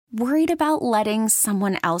Worried about letting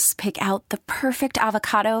someone else pick out the perfect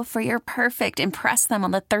avocado for your perfect impress them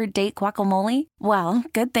on the third date guacamole? Well,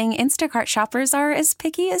 good thing Instacart shoppers are as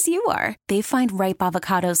picky as you are. They find ripe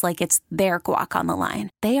avocados like it's their guac on the line.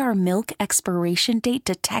 They are milk expiration date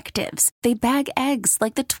detectives. They bag eggs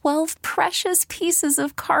like the 12 precious pieces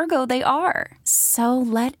of cargo they are. So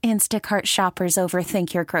let Instacart shoppers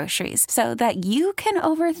overthink your groceries so that you can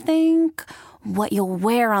overthink what you'll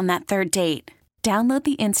wear on that third date. Download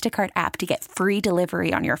the Instacart app to get free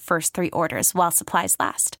delivery on your first 3 orders while supplies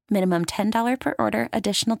last. Minimum $10 per order.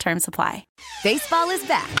 Additional terms apply. Baseball is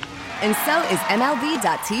back, and so is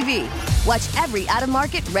MLB.tv. Watch every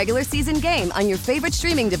out-of-market regular season game on your favorite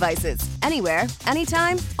streaming devices. Anywhere,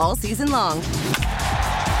 anytime, all season long.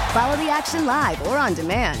 Follow the action live or on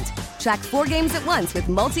demand. Track 4 games at once with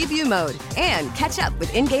multi-view mode and catch up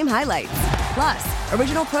with in-game highlights. Plus,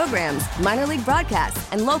 original programs, minor league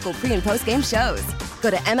broadcasts, and local pre- and post-game shows. Go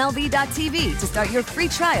to MLB.tv to start your free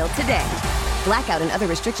trial today. Blackout and other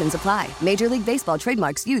restrictions apply. Major League Baseball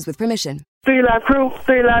trademarks used with permission. 3 Live Crew,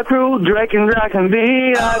 Drankins,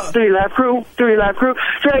 B Daht. 3 Live Crew,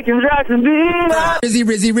 Drankins, B Daht.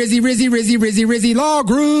 Rizzy, Law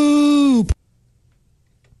Group.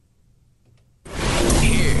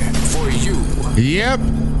 Here for you. Yep,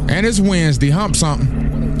 and it's Wednesday. Hump something.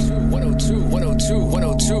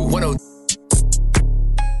 102.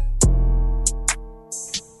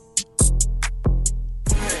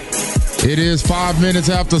 It is 5 minutes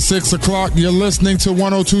after 6 o'clock. You're listening to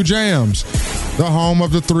 102 Jams, the home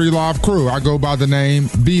of the 3 Live Crew. I go by the name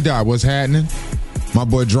B Daht. What's happening? My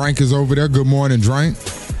boy Drank is over there. Good morning, Drank.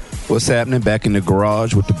 What's happening? Back in the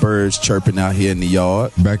garage with the birds chirping out here in the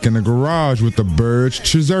yard. Back in the garage with the birds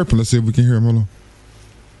chirping. Let's see if we can hear them. Hold on.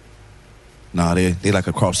 Nah, they like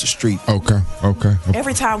across the street. Okay.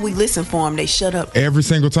 Every time we listen for them, they shut up. Every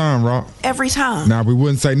single time, Rock. Every time. Now, we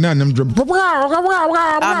wouldn't say nothing. I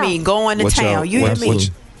mean, going to town. You hear me?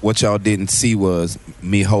 What y'all didn't see was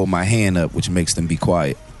me hold my hand up, which makes them be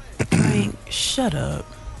quiet. Shut up.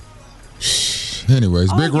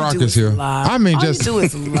 Anyways, Big Rock is here. I mean, all just you do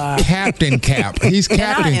is lie. Captain Cap. He's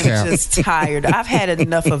Captain Cap. I am just tired. I've had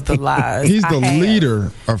enough of the lies. He's the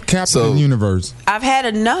leader of Captain Universe. I've had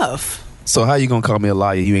enough. So how you gonna call me a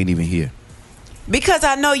liar? You ain't even here. Because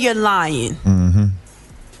I know you're lying. Mm-hmm.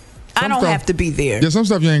 I don't have to be there. Yeah, some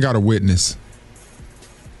stuff you ain't got to witness.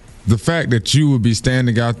 The fact that you would be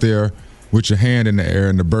standing out there with your hand in the air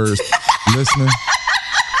and the birds listening,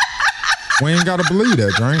 we ain't got to believe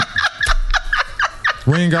that, right?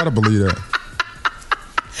 We ain't got to believe that.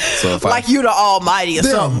 So if you the almighty or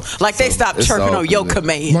something. Like they stopped chirping on your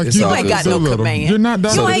command. Like you ain't got no command. You're not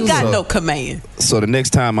done. You ain't got no command. So the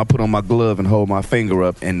next time I put on my glove and hold my finger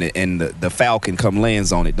up and the falcon come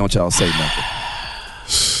lands on it, don't y'all say nothing.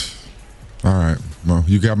 All right. Well,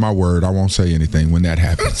 you got my word. I won't say anything when that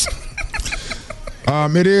happens.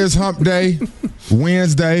 It is Hump Day,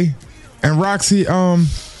 Wednesday. And Roxie,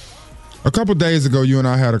 a couple days ago, you and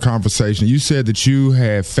I had a conversation. You said that you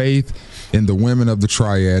had faith in the women of the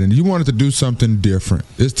triad, and you wanted to do something different.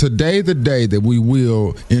 Is today the day that we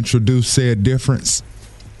will introduce said difference?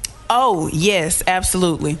 Oh, yes,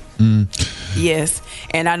 absolutely. Yes.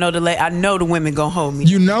 And I know the women gonna hold me.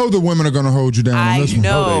 You know the women are gonna hold you down on this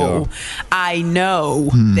one. I know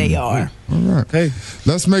they are. All right. Hey,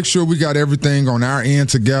 let's make sure we got everything on our end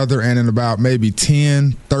together, and in about maybe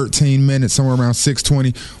 10, 13 minutes, somewhere around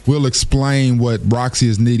 6:20, we'll explain what Roxie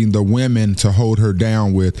is needing the women to hold her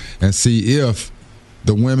down with and see if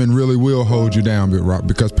the women really will hold you down,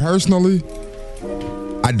 because personally,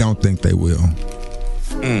 I don't think they will.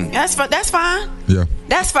 That's fine. Yeah.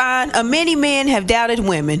 That's fine. Many men have doubted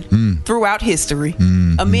women throughout history.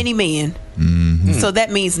 Many men. So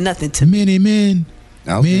that means nothing to me. Many men.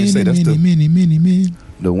 I was going to say that's many men.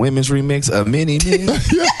 The women's remix of Many Men.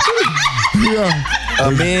 Yeah.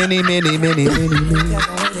 Many men.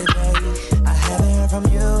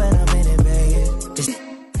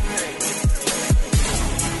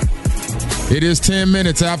 It is 10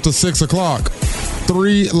 minutes after 6 o'clock.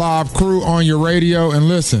 3 Live Crew on your radio. And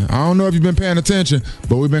listen, I don't know if you've been paying attention,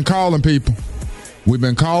 but we've been calling people. We've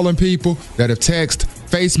been calling people that have texted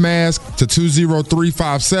face mask to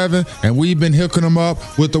 20357, and we've been hooking them up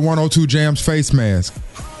with the 102 Jams face mask.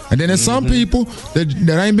 And then there's some people that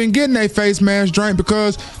ain't been getting their face mask drank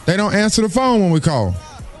because they don't answer the phone when we call.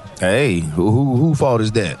 Hey, who fault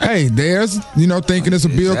is that? Hey, there's, thinking it's a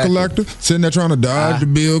bill collector, sitting there trying to dodge the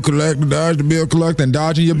bill collector, and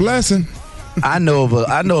dodging your blessing. I know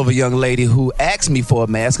of a young lady who asked me for a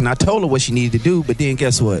mask, and I told her what she needed to do, but then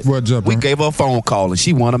guess what? What's up, we gave her a phone call, and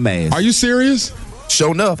she won a mask. Are you serious?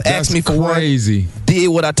 Sure enough, asked me for crazy. one. Did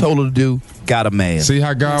what I told her to do. Got a man. See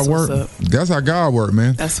how God works? That's how God works,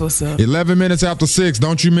 man. That's what's up. 11 minutes after 6.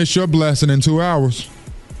 Don't you miss your blessing in 2 hours.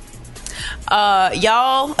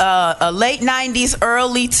 Y'all, a late 90s,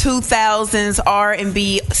 early 2000s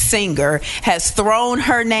R&B singer has thrown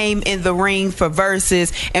her name in the ring for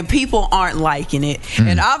verses, and people aren't liking it.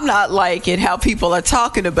 And I'm not liking how people are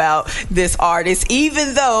talking about this artist,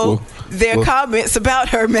 even though their comments about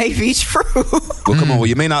her may be true. Well, come on. Well,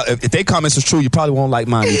 you may not. If their comments are true, you probably won't like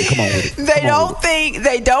mine either. Come on with it.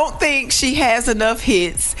 They don't think she has enough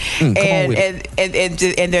hits,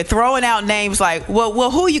 and they're throwing out names like,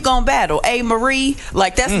 well, who you gonna battle? A. Marie,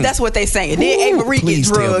 like that's what they saying. Then A. Marie get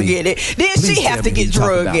drug in it. Then she have to get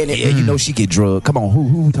drug in it. Yeah, you know she get drug. Come on,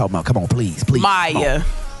 who we talking about? Come on, please. Maya.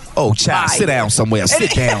 Oh, child, sit down somewhere.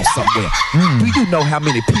 Sit down somewhere. Do you know how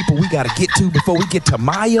many people we got to get to before we get to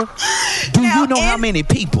Maya? Do you know how many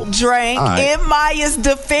people? Drank, in Maya's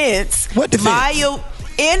defense. What defense? Maya,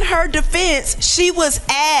 in her defense, she was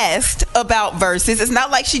asked about verses. It's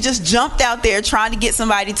not like she just jumped out there trying to get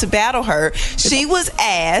somebody to battle her. She was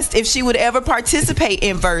asked if she would ever participate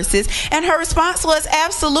in verses, and her response was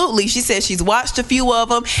absolutely. She said she's watched a few of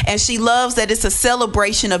them, and she loves that it's a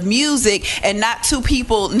celebration of music and not two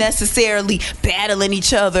people necessarily battling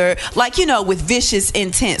each other, like, with vicious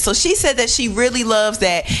intent. So she said that she really loves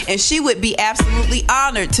that, and she would be absolutely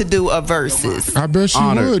honored to do a verses. I bet she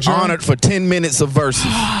would, John. Honored for 10 minutes of verses.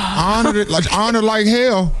 Honored like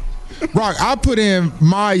hell. Rock, I put in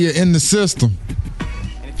Maya in the system.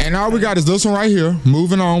 And all we got is this one right here.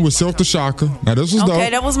 Moving On with Silk the Shocker. Now this was dope. Okay,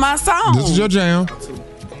 that was my song. This is your jam.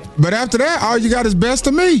 But after that, all you got is Best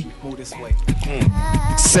of Me.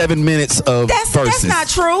 7 minutes of verses. That's not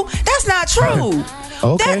true. That's not true.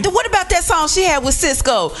 Okay. What about that song she had with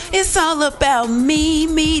Cisco? It's all about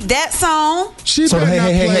me. That song.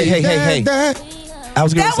 Hey. I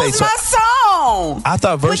was gonna say, that was my song. I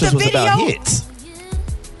thought verses was about hits.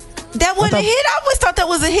 That wasn't a hit. I always thought that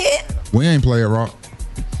was a hit. We ain't play it, Rock.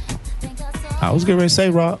 I was getting ready to say,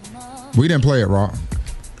 Rock. We didn't play it, Rock.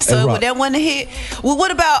 So that wasn't a hit. Well,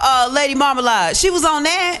 what about Lady Marmalade? She was on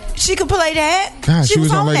that. She could play that. God, she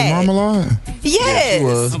was on Lady Marmalade?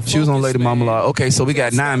 Yes. Yeah, she was on Lady Marmalade. Okay, so we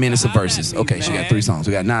got 9 minutes of verses. Okay, she got 3 songs.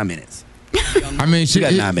 We got 9 minutes. I mean, she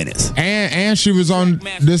got 9 minutes. And she was on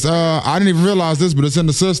this, I didn't even realize this, but it's in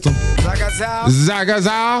the system.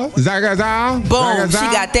 Zagazal. Boom, she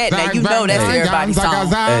got that. Now you know that's everybody's song.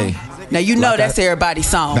 Hey. Now you know that's everybody's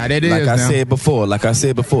song. Now that is. Like I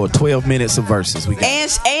said before, 12 minutes of verses. We got.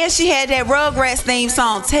 And she had that Rugrats theme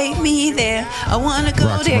song, Take Me There. I Wanna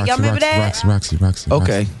Go There. Y'all remember that? Roxie.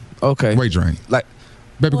 Okay. Wait, Drink. Like,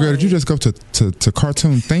 baby girl, did you just go to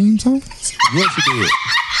cartoon theme song?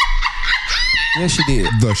 Yes, she did.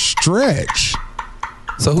 The Stretch.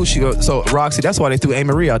 So who she go? So Roxie, that's why they threw A.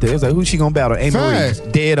 Marie out there. It was like, who she gonna battle? A. Marie.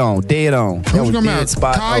 Dead on. Who's gonna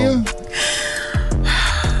battle? Kaya?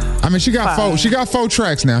 I mean, she got 4. She got 4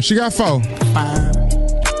 tracks now. She got 4.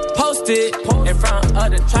 Posted in front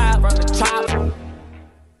of the tribe.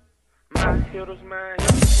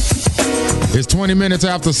 It's 20 minutes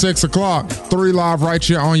after 6 o'clock. 3 Live right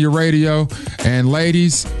here on your radio. And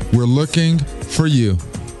ladies, we're looking for you.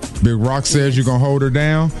 Big Rock says you're going to hold her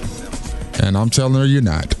down. And I'm telling her you're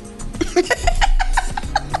not.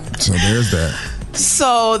 So there's that.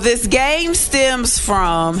 So this game stems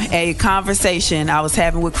from a conversation I was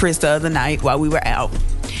having with Chris the other night while we were out.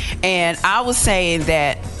 And I was saying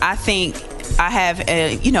that I think I have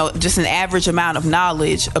just an average amount of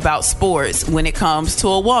knowledge about sports when it comes to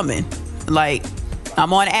a woman. Like,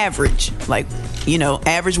 I'm on average. Like,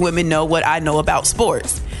 average women know what I know about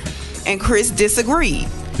sports. And Chris disagreed.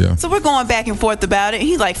 Yeah. So we're going back and forth about it.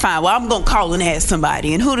 He's like, fine, well, I'm going to call and ask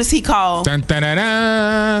somebody. And who does he call? Dun, dun, dun,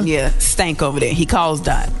 dun. Yeah, Stank over there. He calls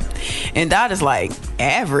Dot. And Dot is like,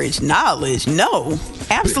 average knowledge? No,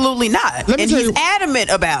 absolutely not. And he's adamant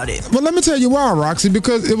about it. Well, let me tell you why, Roxy,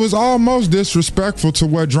 because it was almost disrespectful to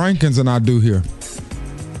what Drankins and I do here.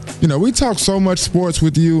 We talk so much sports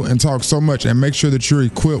with you and talk so much and make sure that you're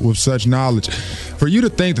equipped with such knowledge. For you to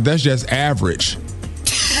think that that's just average.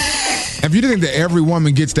 If you think that every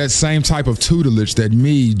woman gets that same type of tutelage that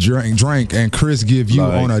me, Drank, and Chris give you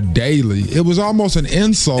on a daily, it was almost an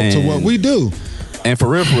insult to what we do. And for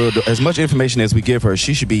real, as much information as we give her,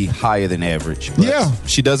 she should be higher than average. Yeah.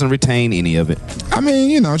 She doesn't retain any of it. I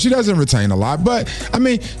mean, she doesn't retain a lot. But, I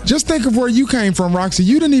mean, just think of where you came from, Roxy.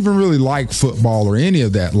 You didn't even really like football or any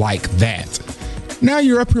of that like that. Now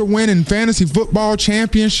you're up here winning fantasy football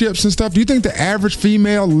championships and stuff. Do you think the average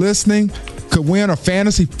female listening could win a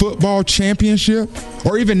fantasy football championship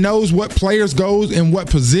or even knows what players goes in what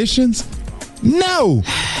positions? No.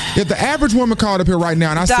 If the average woman called up here right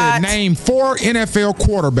now and I said name 4 NFL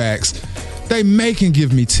quarterbacks, they may can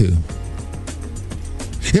give me 2.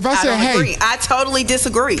 If I said, hey, I totally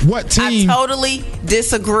disagree. What team? I totally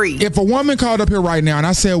disagree. If a woman called up here right now and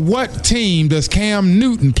I said, what team does Cam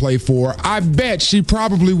Newton play for? I bet she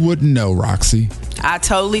probably wouldn't know, Roxie. I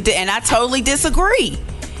totally disagree.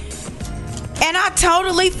 And I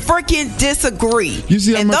totally freaking disagree. You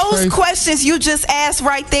see how and much those faith? Questions you just asked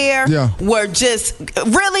right there were just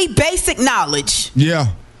really basic knowledge.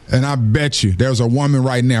 Yeah. And I bet you there's a woman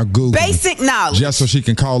right now Googling. Basic knowledge. Just so she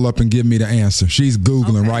can call up and give me the answer. She's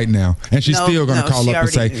Googling right now. And she's still going to call up and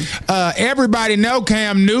say, everybody know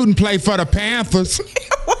Cam Newton played for the Panthers.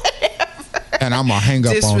 And I'm going to hang up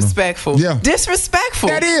on him. Disrespectful. Yeah. Disrespectful.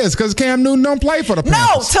 That is, because Cam Newton don't play for the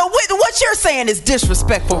Panthers. No, so what you're saying is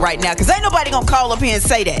disrespectful right now, because ain't nobody going to call up here and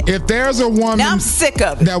say that. If there's a woman now I'm sick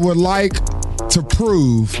of it. that would like to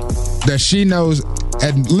prove that she knows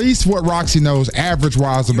at least what Roxie knows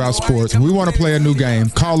average-wise about sports, we want to play a new game.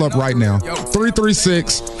 Call up right now.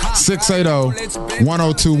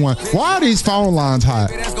 336-680-1021. Why are these phone lines hot?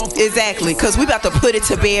 Exactly, because we about to put it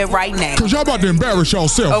to bed right now. Because y'all about to embarrass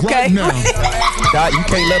yourself right now. Dot, you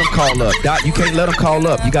can't let them call up. Dot, you can't let them call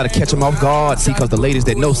up. You got to catch them off guard. See, because the ladies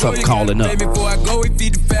that know something calling up. Before I go, we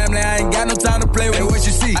feed the family. I ain't got no time to play with what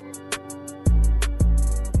you see.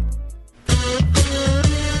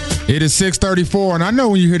 It is 6:34, and I know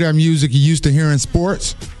when you hear that music, you're used to hearing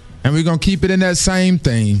sports, and we're going to keep it in that same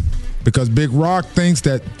theme because Big Rock thinks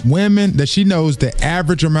that she knows the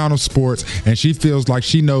average amount of sports, and she feels like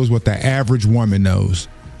she knows what the average woman knows.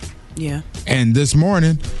 Yeah. And this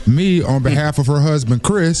morning, me, on behalf of her husband,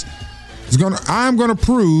 Chris, I'm going to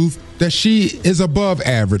prove that she is above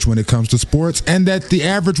average when it comes to sports and that the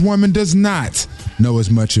average woman does not know as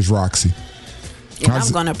much as Roxie. And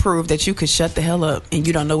I'm going to prove that you could shut the hell up and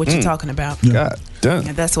you don't know what you're talking about. Yeah. God damn.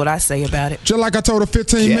 And that's what I say about it. Just like I told her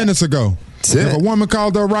 15 minutes ago. That's if it. a woman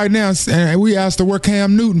called her right now and we asked her where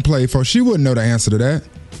Cam Newton played for, she wouldn't know the answer to that.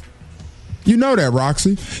 You know that,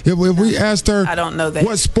 Roxie. If we asked her, I don't know that.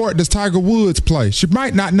 What sport does Tiger Woods play? She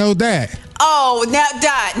might not know that. Oh, now,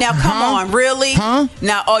 Dot. Now, come on. Really? Huh?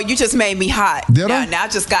 Now, you just made me hot. Did I? Now I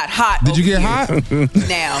just got hot. Did you get hot?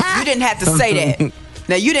 Now, you didn't have to say that.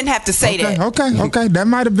 Now, you didn't have to say that. Okay. That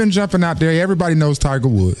might have been jumping out there. Everybody knows Tiger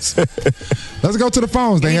Woods. Let's go to the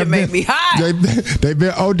phones. You make me hot. They've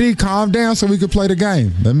been OD. Calm down so we can play the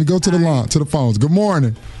game. Let me go to the phones. Good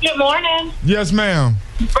morning. Good morning. Yes, ma'am.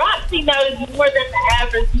 Roxie knows more than the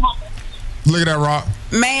average woman. Look at that, Rock.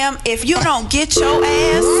 Ma'am, if you don't get your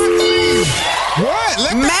ass. What?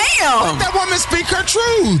 Let that woman speak her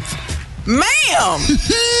truth. Ma'am.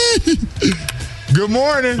 Good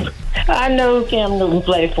morning. I know who Cam Newton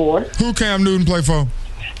played for. Who Cam Newton play for?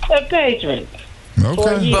 The Patriots.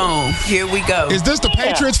 Okay. Boom. Here we go. Is this the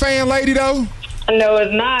Patriots fan lady, though? No,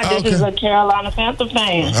 it's not. This is a Carolina Panther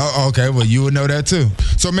fan. Oh, okay. Well, you would know that, too.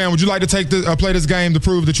 So, man, would you like to play this game to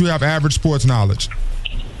prove that you have average sports knowledge?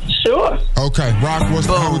 Sure. Okay. Rock,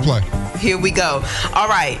 how we play? Here we go. All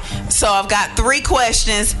right. So I've got 3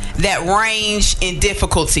 questions that range in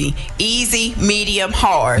difficulty. Easy, medium,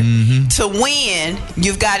 hard. Mm-hmm. To win,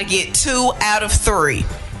 you've got to get 2 out of 3.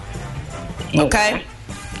 Okay?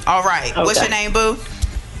 All right. Okay. What's your name, boo?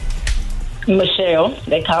 Michelle.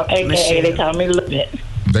 They call me a little bit.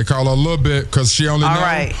 They call her a little bit because she only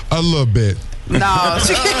knows a little bit. No.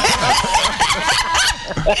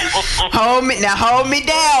 Hold me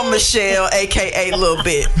down, Michelle, a.k.a. little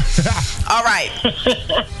bit. All right.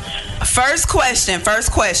 First question.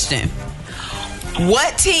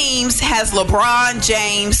 What teams has LeBron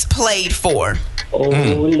James played for? Oh,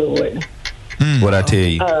 Lord. What'd I tell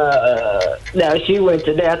you? No, she went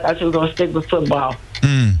to that. I thought she was going to stick with football.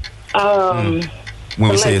 When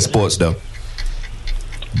we say sports, though.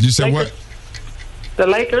 You said what? The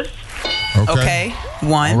Lakers. Okay.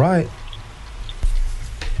 1. All right.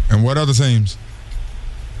 And what other teams?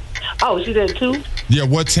 Oh, she did 2? Yeah,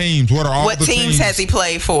 what teams? What are all the teams? What teams has he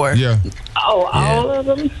played for? Yeah. Oh, all of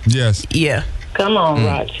them? Yes. Yeah. Come on,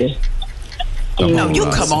 Roxie.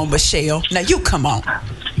 Come on, Michelle. Now, you come on.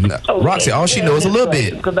 No. Okay. Roxie, all she knows is a little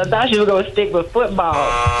bit. Because I thought she was going to stick with football.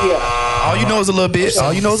 Yeah. All you know is a little bit.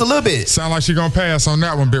 Sound like she going to pass on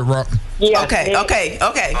that one, Big Rock. Yeah. Okay. All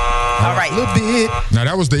right. A little bit. Now,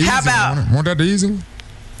 that was the easy one. Wasn't that the easy one?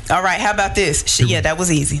 All right. How about this? That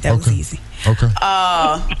was easy. Was easy. Okay.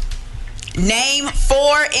 Name 4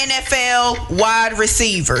 NFL wide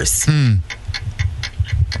receivers.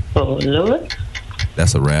 Oh, Lord.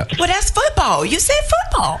 That's a wrap. Well, that's football. You said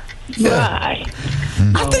football. Yeah. Right.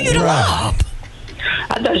 I threw you the lob.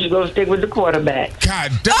 I thought you were going to stick with the quarterback.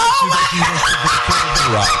 God damn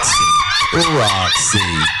Roxie.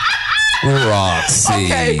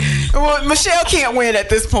 Okay. Well, Michelle can't win at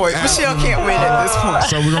this point. So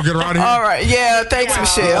we're gonna get her out of here. All right. Yeah. Thanks,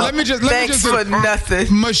 Michelle. Thanks for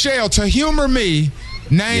nothing. Michelle, to humor me,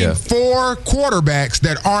 name 4 quarterbacks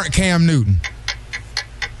that aren't Cam Newton.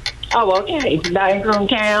 Oh, okay. Not including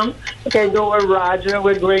Cam. Okay, go with Roger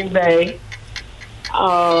with Green Bay.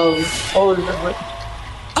 And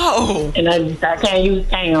I can't use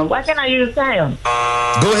Cam. Why can't I use Cam?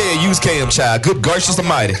 Go ahead, use Cam, child. Good gracious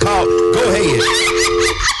almighty. Go ahead.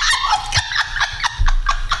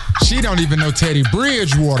 She don't even know Teddy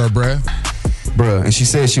Bridgewater, bruh. And she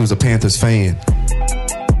said she was a Panthers fan.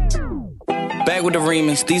 Back with the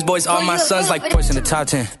remix. These boys are my sons like boys in the top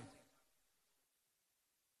 10.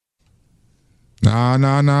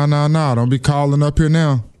 Nah. Don't be calling up here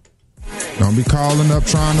now. Don't be calling up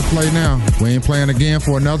trying to play now. We ain't playing again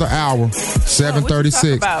for another hour.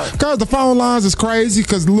 7:36. Because the phone lines is crazy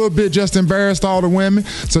because a little bit just embarrassed all the women.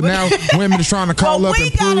 So now women is trying to call up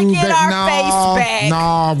and prove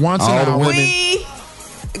that once an hour. We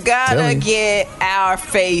gotta get our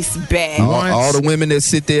face back. All the women that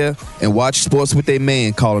sit there and watch sports with their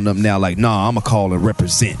man calling up now like, nah, I'm going to call and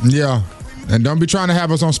represent. Yeah. And don't be trying to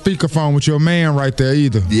have us on speakerphone with your man right there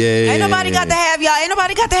either. Yeah. Ain't nobody got to have y'all. Ain't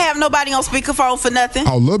nobody got to have nobody on speakerphone for nothing.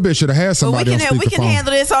 Oh, a little bit should have had somebody on speakerphone. We can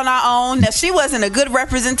handle this on our own. Now, she wasn't a good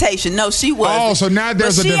representation. No, she wasn't. Oh, so now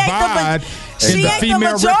there's a divide in the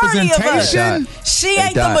female representation. She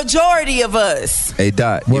ain't the majority of us. Hey,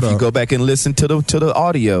 Dot, if you go back and listen to the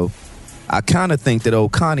audio, I kind of think that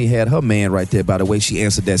old Connie had her man right there by the way she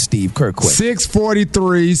answered that Steve Kerr question.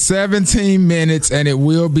 6:43, 17 minutes, and it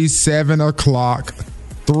will be 7 o'clock.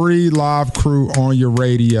 3 live crew on your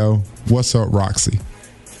radio. What's up, Roxie?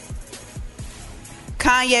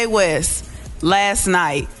 Kanye West last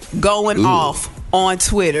night going off on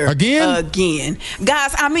Twitter. Again.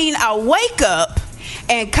 Guys, I mean, I wake up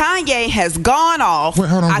and Kanye has gone off. Wait,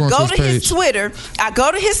 hold on, I go to his Twitter. I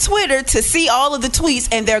go to his Twitter to see all of the tweets,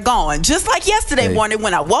 and they're gone. Just like yesterday morning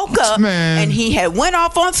when I woke up and he had went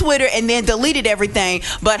off on Twitter and then deleted everything.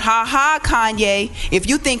 But Kanye, if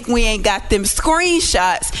you think we ain't got them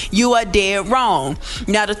screenshots, you are dead wrong.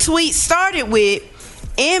 Now the tweet started with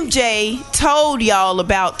MJ told y'all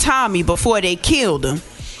about Tommy before they killed him.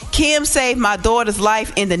 Kim saved my daughter's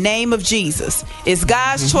life in the name of Jesus. It's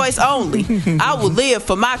God's choice only. I will live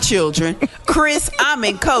for my children. Chris, I'm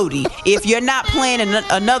in Cody. If you're not planning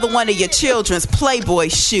another one of your children's Playboy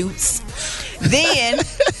shoots. Then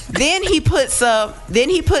he puts up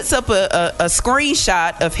a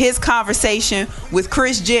screenshot of his conversation with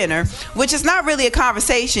Kris Jenner, which is not really a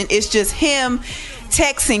conversation. It's just him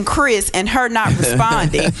texting Chris and her not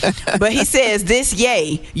responding. But he says, this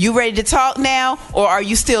yay, you ready to talk now, or are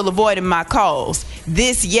you still avoiding my calls?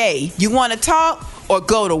 This yay, you want to talk or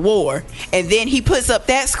go to war? And then he puts up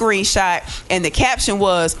that screenshot and the caption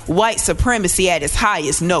was white supremacy at its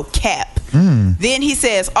highest, no cap. Then he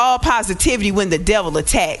says, all positivity when the devil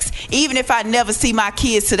attacks. Even if I never see my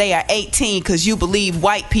kids till they are 18 because you believe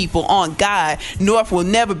white people on God, North will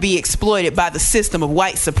never be exploited by the system of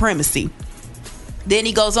white supremacy. Then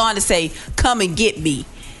he goes on to say, come and get me.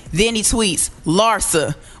 Then he tweets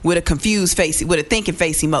Larsa with a confused face, with a thinking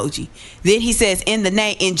face emoji. Then he says,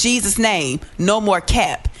 in Jesus' name, no more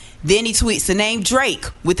cap. Then he tweets the name Drake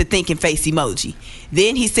with the thinking face emoji.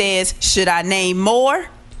 Then he says, should I name more?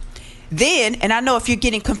 Then, and I know if you're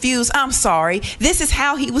getting confused, I'm sorry. This is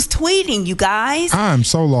how he was tweeting, you guys. I'm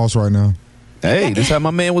so lost right now. Hey, this is how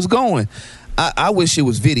my man was going. I wish it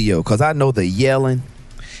was video because I know the yelling.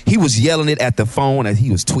 He was yelling it at the phone as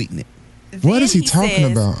he was tweeting it. What is he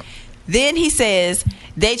talking about? Then he says,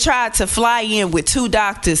 they tried to fly in with 2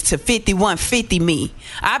 doctors to 5150 me.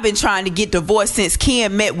 I've been trying to get divorced since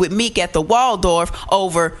Kim met with Meek at the Waldorf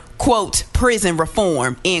over, quote, prison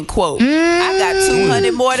reform, end quote. I got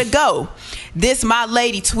 200 more to go. This my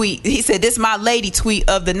lady tweet. He said, this my lady tweet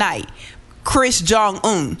of the night. Chris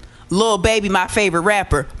Jong-un, Lil Baby my favorite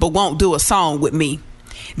rapper, but won't do a song with me.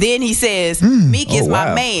 Then he says, Meek is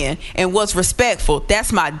my man and was respectful.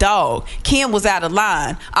 That's my dog. Kim was out of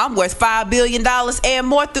line. I'm worth $5 billion and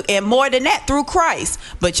more than that through Christ.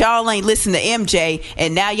 But y'all ain't listen to MJ,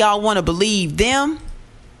 and now y'all want to believe them?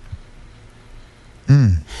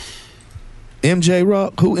 MJ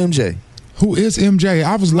Rock? Who MJ? Who is MJ?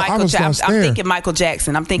 I was lost there. I'm thinking Michael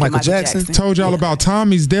Jackson. Michael Jackson. Told y'all about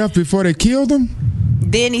Tommy's death before they killed him?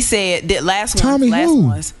 Then he said, that last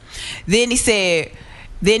ones. Then he said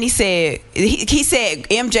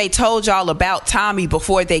MJ told y'all about Tommy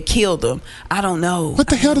before they killed him. I don't know. What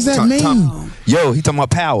the hell does that mean? Yo, he talking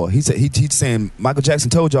about Power. He said he's saying Michael Jackson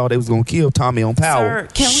told y'all they was gonna kill Tommy on Power.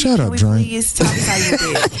 Sir, can we please tell us how you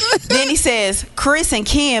did? Then he says Chris and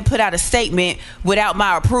Ken put out a statement without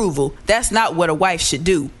my approval. That's not what a wife should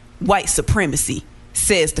do. White supremacy,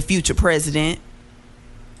 says the future president.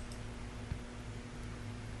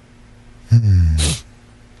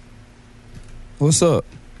 What's up?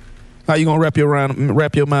 How you gonna wrap your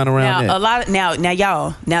mind around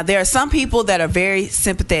that? Now there are some people that are very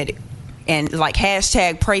sympathetic, and like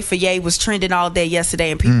hashtag pray for Ye was trending all day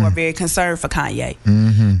yesterday, and people are very concerned for Kanye.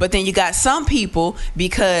 But then you got some people,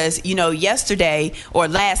 because yesterday or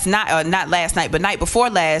last night, or not last night but night before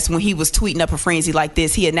last, when he was tweeting up a frenzy like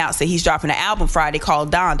this, he announced that he's dropping an album Friday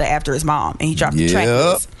called Donda after his mom, and he dropped the track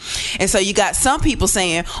list. And so you got some people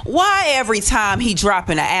saying, why every time he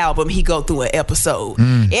dropping an album he go through an episode?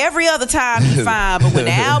 Every other time he fine, but when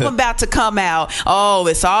the album about to come out,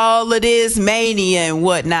 it's all of this mania and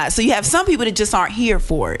whatnot. So you have some people that just aren't here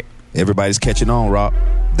for it. Everybody's catching on, Rock.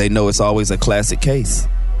 They know it's always a classic case.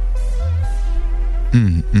 I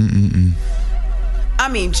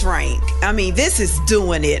mean, Drank. I mean, this is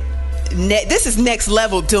doing it. This is next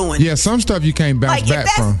level doing it. Yeah, some stuff you can't bounce back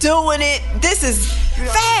from. If that's doing it, this is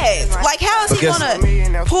fast. Like, how is he gonna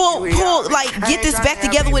pull get this back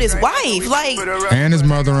together with his wife? Like, and his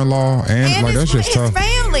mother-in-law, and like that's just his tough.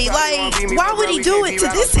 Family. Like, why would he do it to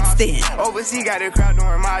this extent? Overseas got a crowd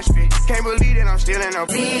doing my shit. Can't believe that I'm still in a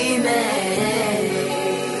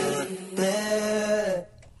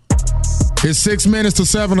It's 6 minutes to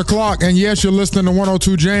 7 o'clock, and yes, you're listening to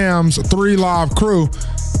 102 Jams, 3 Live Crew.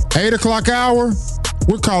 8 o'clock hour,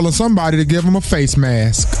 we're calling somebody to give them a face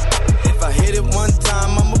mask. If I hit it one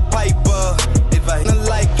time, I'm a piper. If I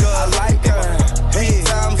like her, I like her. 8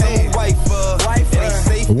 times, I'm a wifer.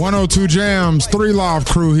 102 Jams, 3 Live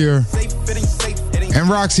Crew here. And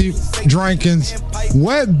Roxie, Drankins,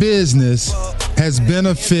 what business has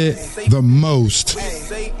benefited the most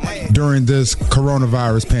during this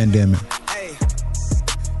coronavirus pandemic?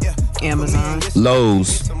 Amazon.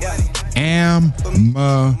 Lowe's.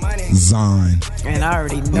 Amazon. And I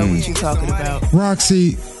already know what you're talking about.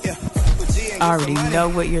 Roxie, I already know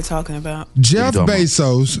what you're talking about. Jeff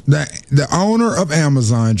Bezos, the owner of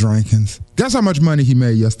Amazon, Drankins, guess how much money he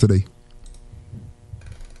made yesterday?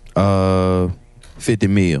 50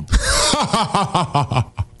 mil.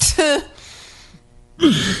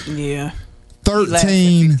 Yeah.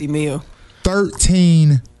 13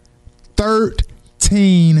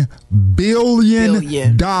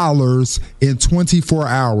 billion dollars in 24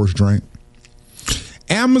 hours, Drink.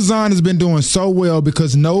 Amazon has been doing so well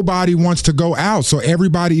because nobody wants to go out, so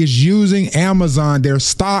everybody is using Amazon. Their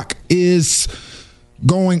stock is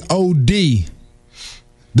going OD.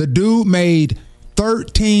 The dude made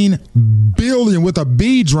 13 billion with a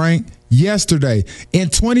B, Drink, yesterday. In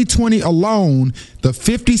 2020 alone, the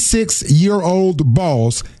 56-year-old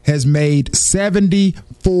boss has made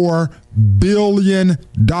 $74 billion in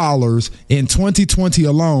 2020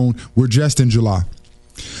 alone. We're just in July.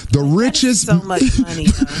 The richest, so much money,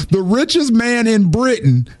 the richest man in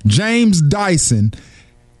Britain, James Dyson,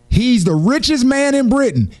 he's the richest man in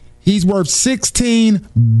Britain. He's worth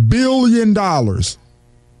 $16 billion.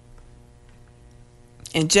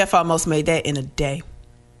 And Jeff almost made that in a day.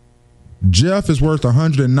 Jeff is worth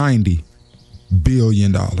 $190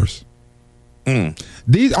 billion. I'm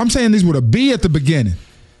saying these with a B at the beginning.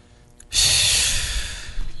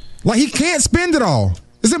 Like, he can't spend it all.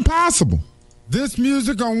 It's impossible. This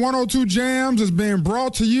music on 102 Jams is being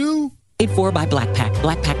brought to you. Paid for by Blackpack.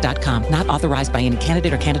 Blackpack.com. Not authorized by any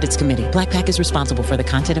candidate or candidates committee. Blackpack is responsible for the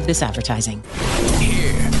content of this advertising.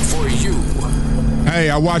 Here for you.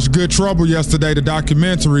 Hey, I watched Good Trouble yesterday, the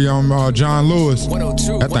documentary on John Lewis.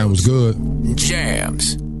 That thing was good.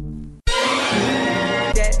 Jams.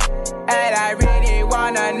 And I really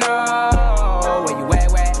wanna know where you at.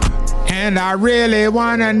 And I really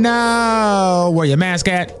wanna know where your mask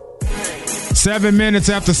at. 7 minutes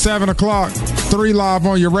after 7 o'clock, 3 Live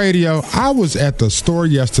on your radio. I was at the store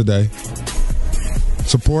yesterday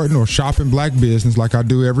supporting or shopping black business like I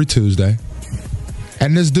do every Tuesday.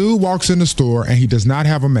 And this dude walks in the store and he does not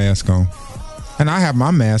have a mask on. And I have my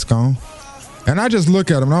mask on. And I just look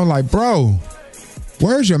at him and I'm like, bro,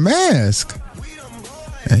 where's your mask?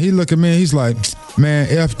 And he look at me and he's like, man,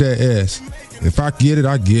 F that S. If I get it,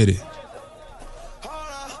 I get it.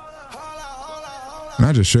 And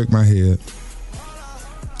I just shook my head.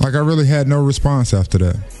 Like I really had no response after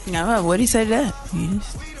that. No, what do you say to that?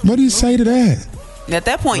 What do you say to that? At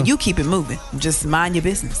that point, you keep it moving. Just mind your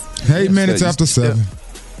business. 8 minutes after 7.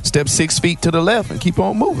 Step 6 feet to the left and keep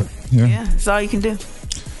on moving. Yeah, that's all you can do.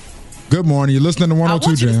 Good morning. You're listening to 102 Jams. I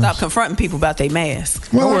want you to Jams. stop confronting people about their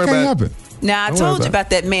mask. Well, I can't help it. Now, I told you about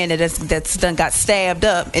that man that's done got stabbed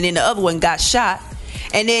up, and then the other one got shot.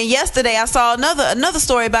 And then yesterday I saw another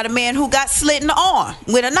story about a man who got slit in the arm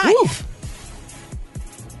with a knife.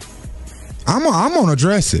 I'm gonna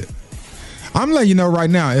address it. I'm letting you know right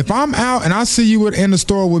now, if I'm out and I see you in the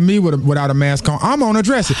store with me without a mask on, I'm gonna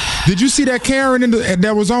address it. Did you see that Karen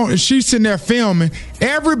that was on? She's sitting there filming.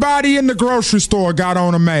 Everybody in the grocery store got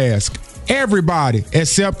on a mask. Everybody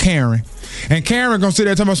except Karen. And Karen gonna sit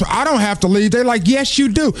there telling us, I don't have to leave. They're like, yes, you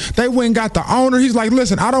do. They went and got the owner. He's like,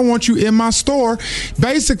 listen, I don't want you in my store.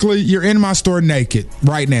 Basically, you're in my store naked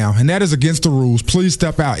right now, and that is against the rules. Please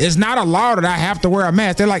step out. It's not a law that I have to wear a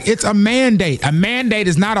mask. They're like, it's a mandate. A mandate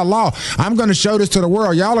is not a law. I'm gonna show this to the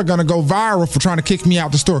world. Y'all are gonna go viral for trying to kick me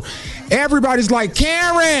out the store. Everybody's like,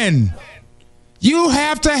 Karen, you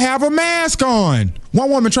have to have a mask on. One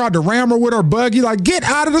woman tried to ram her with her buggy, like, get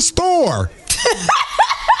out of the store.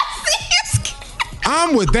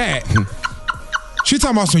 I'm with that. She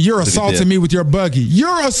talking about you're assaulting me with your buggy.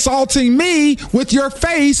 You're assaulting me with your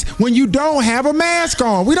face when you don't have a mask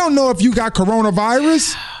on. We don't know if you got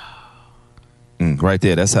coronavirus. Right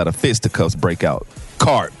there. That's how the fisticuffs break out.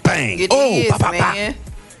 Cart, bang. It is, man.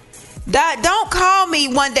 Don't call me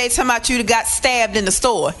one day talking about you got stabbed in the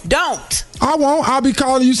store. Don't. I won't. I'll be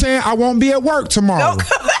calling you saying I won't be at work tomorrow.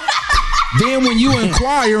 Then when you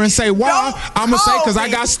inquire and say why, I'm going to say because I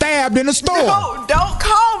got stabbed in the store. No, don't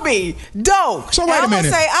call me. Don't. So wait a minute. I'm going to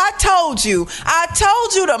say, I told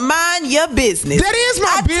you to mind your business. That is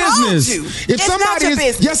my business. Told you. It's not your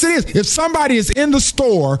business. Yes, it is. If somebody is in the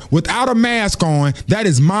store without a mask on, that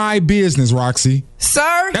is my business, Roxie.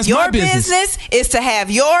 Sir, that's your business is to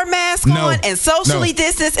have your mask on and socially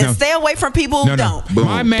distance and stay away from people who don't.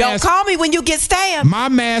 My mask, don't call me when you get stabbed. My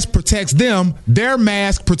mask protects them. Their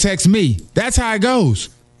mask protects me. That's how it goes.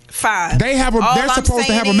 Fine. They're supposed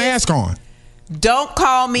to have a mask on. Don't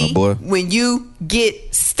call me when you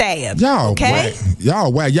get stabbed. Y'all, okay?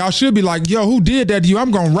 Y'all should be like, yo, who did that to you?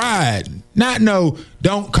 I'm gonna ride.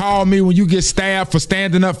 Don't call me when you get stabbed for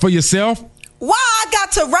standing up for yourself. Why I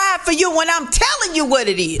got to ride for you when I'm telling you what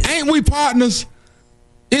it is? Ain't we partners?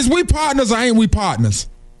 Is we partners or ain't we partners?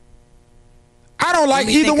 I don't like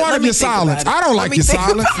either one of your silence. I don't like your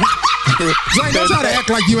silence. Drake, don't try to act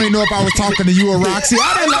like you ain't know if I was talking to you or Roxie.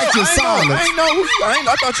 I didn't like your silence.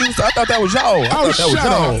 I thought that was y'all. Oh, shut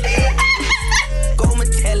up. Go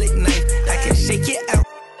metallic knife, I can shake it out.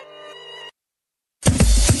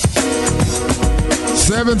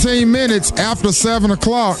 17 minutes after 7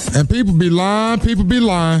 o'clock, and people be lying.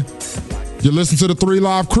 You listen to the 3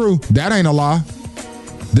 Live Crew. That ain't a lie.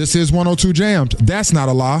 This is 102 Jams. That's not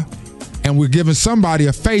a lie. And we're giving somebody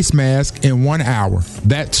a face mask in 1 hour.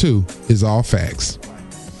 That, too, is all facts.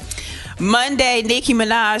 Monday, Nicki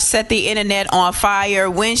Minaj set the internet on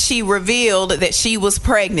fire when she revealed that she was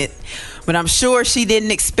pregnant. But I'm sure she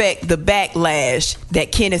didn't expect the backlash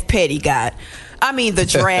that Kenneth Petty got. I mean, the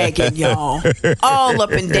dragon, y'all, all up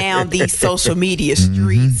and down these social media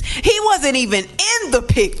streets. He wasn't even in the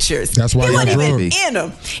pictures. That's why he wasn't even in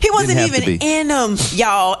them. He wasn't even in them,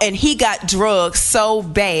 y'all. And he got drugged so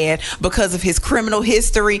bad because of his criminal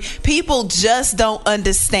history. People just don't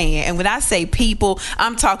understand. And when I say people,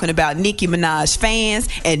 I'm talking about Nicki Minaj fans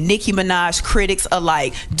and Nicki Minaj critics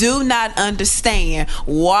alike. Do not understand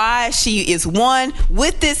why she is, one,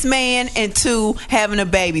 with this man, and two, having a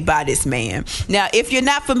baby by this man. Now, if you're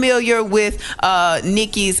not familiar with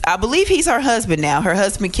Nicki's, I believe he's her husband now, her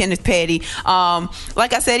husband, Kenneth Petty.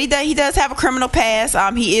 Like I said, he does have a criminal past.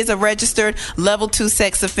 He is a registered level 2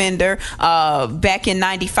 sex offender. Back in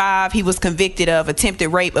 95, he was convicted of attempted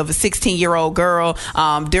rape of a 16-year-old girl.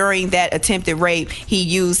 During that attempted rape, he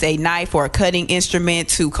used a knife or a cutting instrument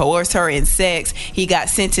to coerce her in sex. He got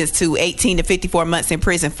sentenced to 18 to 54 months in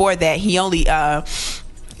prison for that. He only...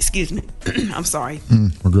 excuse me. I'm sorry.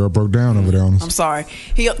 My girl broke down over there on us. I'm sorry.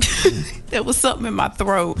 There was something in my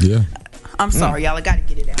throat. Yeah. I'm sorry, y'all. I got to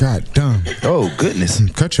get it out. God damn. Oh, goodness.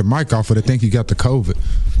 Cut your mic off, or they think you got the COVID.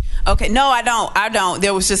 Okay, no, I don't.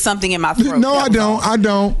 There was just something in my throat. No, I don't. I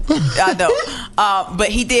don't. But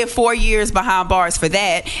he did 4 years behind bars for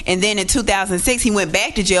that. And then in 2006, he went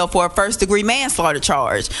back to jail for a first-degree manslaughter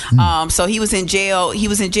charge. So he was in jail. He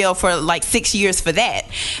was in jail for like 6 years for that.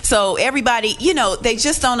 So everybody, they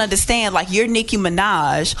just don't understand. Like, you're Nicki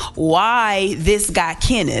Minaj. Why this guy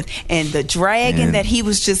Kenneth and the dragging that he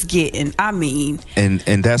was just getting? I mean, and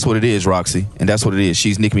that's what it is, Roxie. And that's what it is.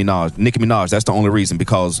 She's Nicki Minaj. Nicki Minaj. That's the only reason,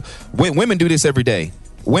 because women do this every day.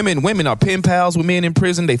 Women are pen pals with men in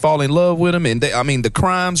prison. They fall in love with them, and the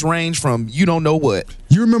crimes range from you don't know what.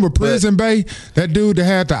 You remember Prison Bay? That dude that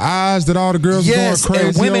had the eyes that all the girls were going crazy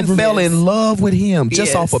and women over? fell in love with him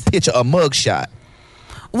just off a picture, a mugshot.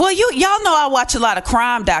 Well, y'all know I watch a lot of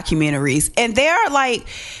crime documentaries, and there are like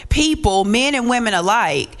people, men and women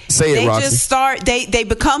alike. Say it, Roxie. Just start. They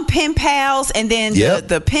become pen pals, and then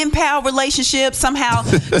the pen pal relationship somehow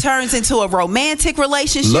turns into a romantic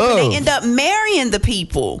relationship, and they end up marrying the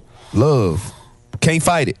people. Love. Can't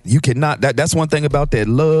fight it. You cannot. That's one thing about that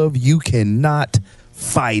love. You cannot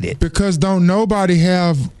fight it. Because don't nobody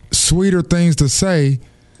have sweeter things to say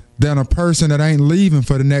than a person that ain't leaving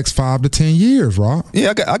for the next 5 to 10 years, Rob.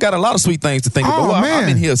 Yeah, I got a lot of sweet things to think about. Well, I'm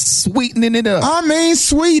in here sweetening it up. I mean,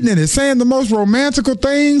 sweetening it, saying the most romantical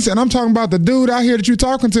things. And I'm talking about the dude out here that you're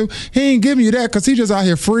talking to. He ain't giving you that because he just out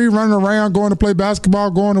here free, running around, going to play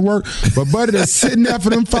basketball, going to work. But buddy that's sitting there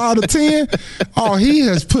for them 5 to 10, he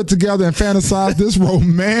has put together and fantasized this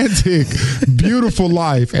romantic, beautiful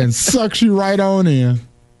life and sucks you right on in.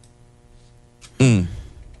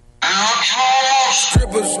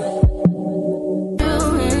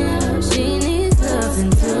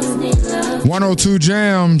 102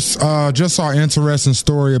 Jams just saw an interesting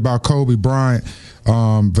story about Kobe Bryant.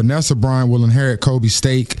 Vanessa Bryant will inherit Kobe's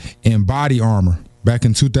stake in Body Armor. Back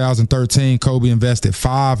in 2013, Kobe invested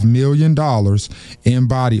 $5 million in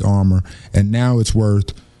Body Armor, and now it's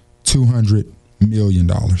worth $200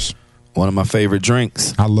 million. One of my favorite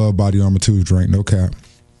drinks. I love Body Armor too, drink, no cap.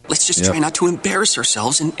 Let's just try not to embarrass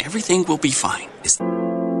ourselves and everything will be fine. It's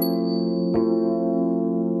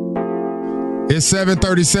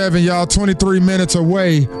 7:37, y'all, 23 minutes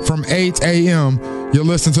away from 8 a.m. You're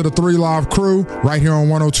listening to the 3 Live Crew right here on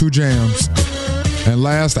 102 Jams. And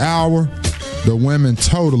last hour, the women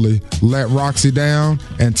totally let Roxie down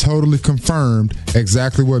and totally confirmed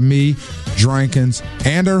exactly what me, Drankins,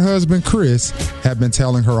 and her husband, Chris, have been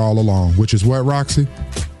telling her all along, which is what, Roxie?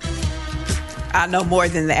 I know more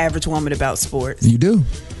than the average woman about sports. You do.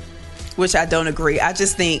 Which I don't agree. I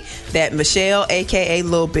just think that Michelle, a.k.a.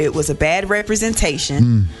 Lil Bit, was a bad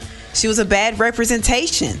representation. She was a bad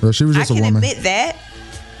representation. Well, she was just a woman. I can admit that.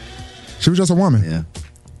 She was just a woman.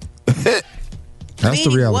 Yeah. That's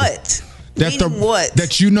the reality. What? Meaning what?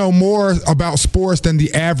 That you know more about sports than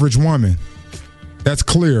the average woman. That's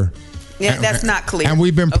clear. Yeah, that's not clear. And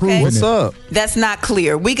we've been proving it. What's up? That's not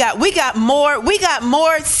clear. We got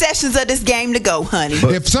more sessions of this game to go, honey.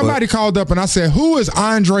 If somebody called up and I said, "Who is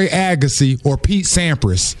Andre Agassi or Pete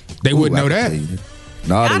Sampras?" They wouldn't know that.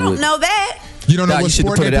 No, I don't know that. You don't know Dot, what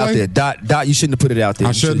sport they play? You shouldn't have put it out there. Dot, you shouldn't have put it out there.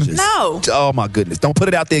 I shouldn't? No. Oh, my goodness. Don't put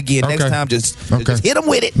it out there again. Okay. Next time, just hit them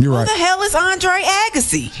with it. You're right. Who the hell is Andre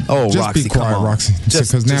Agassi? Oh, just Roxie, be quiet, come on. Roxie.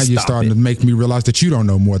 Because now you're starting to make me realize that you don't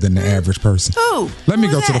know more than the average person. Who? Let me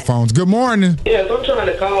go to the phones. Good morning. Yes, I'm trying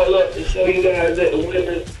to call up to show you guys that the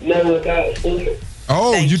women know about sports.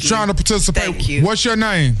 Oh, you're trying to participate. Thank you. What's your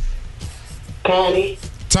name? Connie.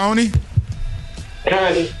 Tony?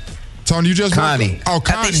 Connie. Tony, you just Connie. Oh,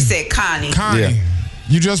 Connie. I think she said Connie. Connie. Yeah.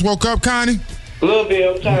 You just woke up, Connie? A little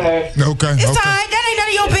bit, I'm tired. Okay. It's okay. all right. That ain't none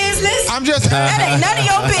of your business. I'm just. That ain't none of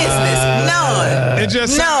your business. None. It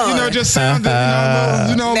just, None. just sounded, a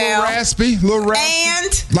little Now, raspy,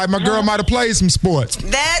 And like my girl might have played some sports.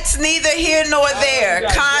 that's neither here nor there,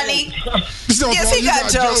 Connie. Yes, he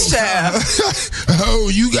got jokes, child. Oh,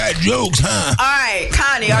 you got jokes, huh? All right,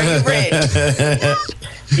 Connie, are you ready?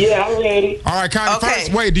 Yeah, I'm ready. All right, Connie, Okay.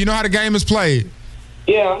 first, wait, do you know how the game is played?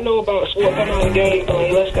 Yeah, I know about sports. I know the game.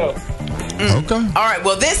 Let's go. Okay. All right,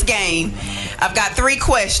 well, this game, I've got 3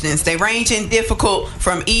 questions. They range in difficult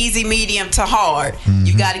from easy, medium to hard.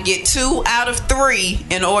 You got to get 2 out of 3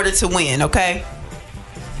 in order to win, okay?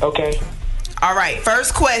 Okay. All right,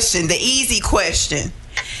 first question, the easy question.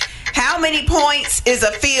 How many points is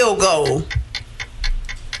a field goal?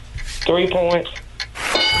 3 points.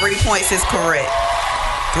 3 points is correct.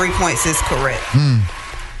 3 points is correct.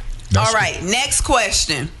 All right, next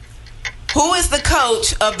question. Who is the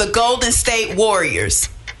coach of the Golden State Warriors?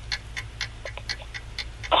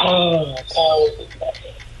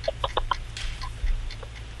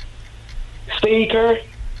 Steve Kerr.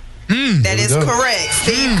 That is correct.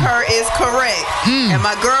 Steve Kerr is correct. And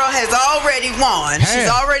my girl has already won. She's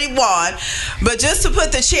already won. But just to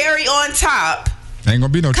put the cherry on top, Ain't gonna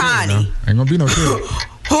be no cherry Connie. now. Ain't gonna be no cherry.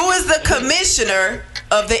 who is the commissioner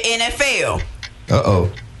of the NFL? Uh-oh.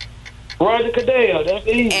 Roger Goodell. That's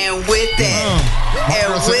easy. And with that,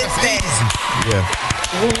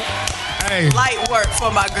 Hey. light work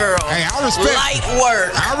for my girl. Hey, I respect light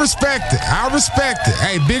work. I respect it.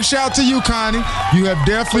 Hey, big shout out to you, Connie. You have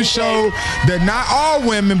definitely showed that not all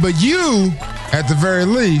women, but you, at the very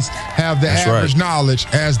least, have the average knowledge,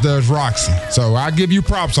 as does Roxie. So I give you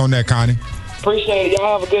props on that, Connie. Appreciate it.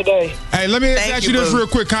 Y'all have a good day. Hey, let me ask you this real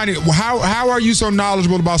quick, Connie. How are you so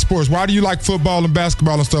knowledgeable about sports? Why do you like football and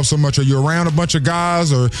basketball and stuff so much? Are you around a bunch of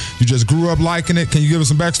guys, or you just grew up liking it? Can you give us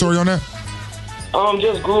some backstory on that?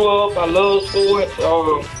 Just grew up. I love sports.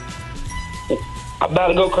 I'm about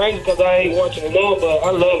to go crazy because I ain't watching it now, but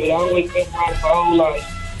I love it. I always been around it my whole life.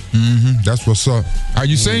 That's what's up. Are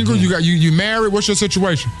you single? You married? What's your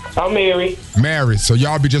situation? I'm married. Married. So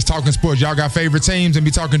y'all be just talking sports. Y'all got favorite teams and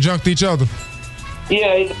be talking junk to each other?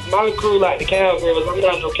 Yeah, my crew like the Cowgirls. I'm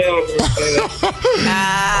not no Cowgirls fan.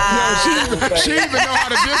 She even know how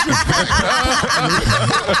to disrespect.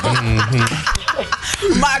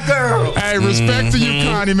 My girl. Hey, respect to you,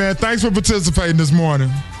 Connie, man. Thanks for participating this morning.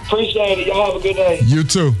 Appreciate it. Y'all have a good day. You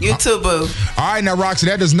too. You too, boo. All right, now, Roxie,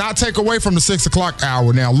 that does not take away from the 6 o'clock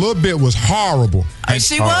hour. Now, a little bit was horrible.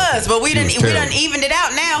 She was, but we done evened it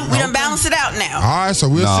out now. We done balanced it out now. All right, so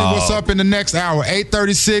we'll see what's up in the next hour.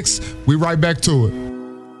 8:36, we right back to it.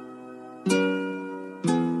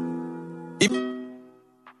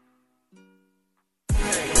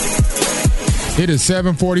 It is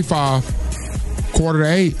 7:45,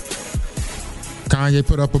 7:45. Kanye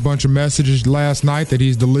put up a bunch of messages last night that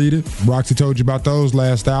he's deleted. Roxie told you about those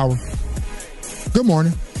last hour. Good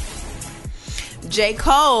morning. J.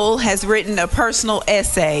 Cole has written a personal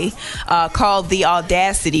essay called The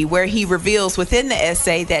Audacity, where he reveals within the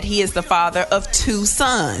essay that he is the father of 2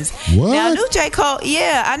 sons. What? Now, I knew J. Cole,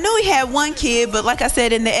 I knew he had 1 kid, but like I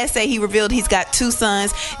said, in the essay, he revealed he's got 2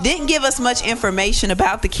 sons. Didn't give us much information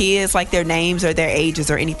about the kids, like their names or their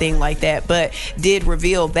ages or anything like that, but did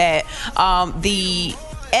reveal that. The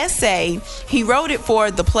essay, he wrote it for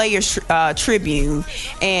the Players Tribune,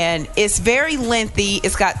 and it's very lengthy.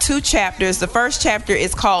 It's got 2 chapters. The first chapter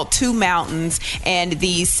is called 2 Mountains, and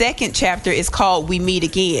the second chapter is called We Meet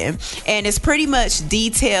Again, and it's pretty much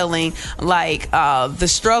detailing like the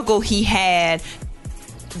struggle he had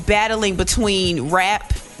battling between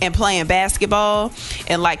rap and playing basketball,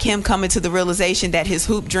 and like him coming to the realization that his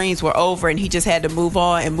hoop dreams were over and he just had to move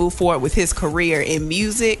on and move forward with his career in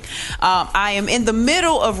music. I am in the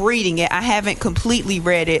middle of reading it. I haven't completely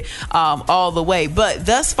read it all the way, but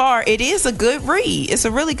thus far it is a good read. It's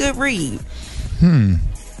a really good read. I'm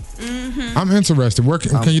interested. Where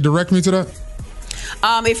can you direct me to that?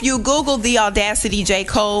 If you Google The Audacity J.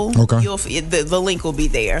 Cole, the link will be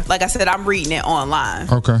there. Like I said, I'm reading it online.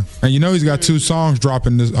 Okay. And you know he's got 2 songs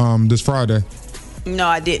dropping this Friday. No,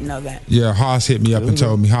 I didn't know that. Yeah, Haas hit me up and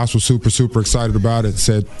told me. Haas was super, super excited about it.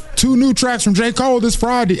 Said 2 new tracks from J. Cole this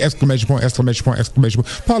Friday! Exclamation point, exclamation point, exclamation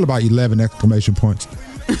point. Probably about 11 exclamation points.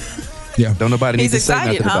 Yeah. Don't nobody need to say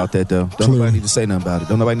nothing about that, though. Don't nobody need to say nothing about it.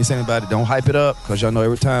 Don't nobody need to say nothing about it. Don't hype it up, because y'all know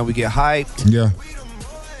every time we get hyped. Yeah.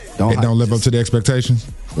 It don't live up to the expectations.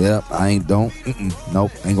 Yep, nope,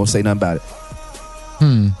 ain't gonna say nothing about it.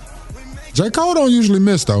 J. Cole don't usually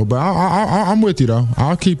miss though, but I'm with you though.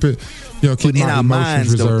 I'll keep it, keep my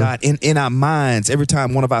emotions reserved. Though, God, in our minds, every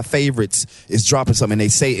time one of our favorites is dropping something, they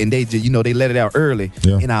say and they they let it out early.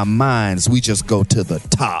 Yeah. In our minds, we just go to the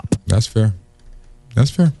top. That's fair.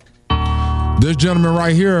 This gentleman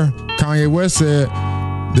right here, Kanye West, said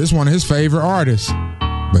this is one of his favorite artists,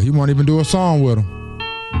 but he won't even do a song with him.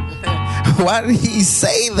 Why did he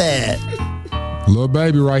say that? Little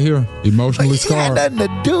baby right here, emotionally scarred. It had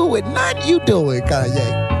nothing to do with not you doing,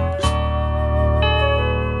 Kanye.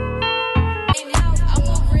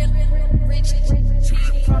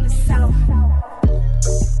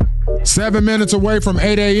 Seven minutes away from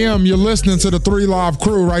 8 a.m., you're listening to the 3 Live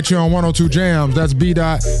Crew right here on 102 Jams. That's B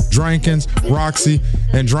Daht, Drankins, Roxie,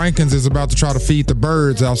 and Drankins is about to try to feed the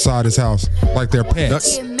birds outside his house like they're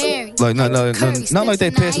pets. Like not like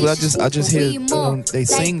they pets, but I just hear they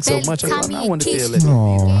sing so much. I want to feel it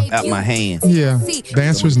out my hand. Yeah, the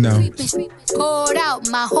answer is no. Poured out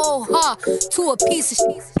my whole heart to a piece of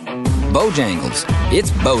Bojangles,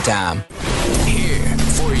 it's bow time. Here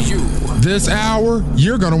for you. This hour,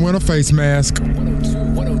 you're gonna win a face mask.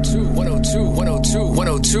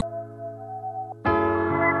 102.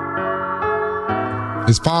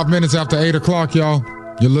 It's 5 minutes after 8 o'clock, y'all.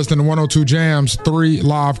 You're listening to 102 Jams 3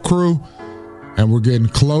 Live Crew, and we're getting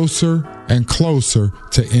closer and closer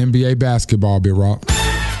to NBA basketball, B-Rock.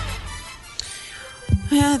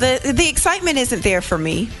 Yeah, the excitement isn't there for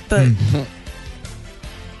me, but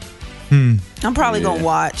I'm probably going to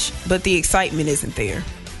watch, but the excitement isn't there.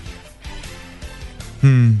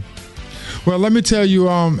 Well, let me tell you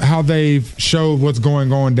how they've showed what's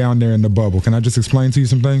going on down there in the bubble. Can I just explain to you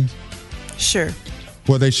some things? Sure.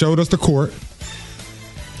 Well, they showed us the court.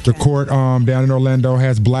 The court down in Orlando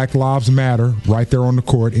has Black Lives Matter right there on the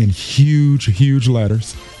court in huge, huge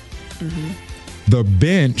letters. The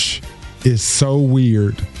bench is so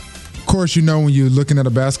weird. course, you know, when you're looking at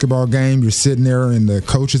a basketball game, you're sitting there and the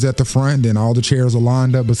coach is at the front, and then all the chairs are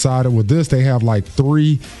lined up beside it. With this, they have like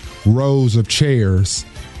 3 rows of chairs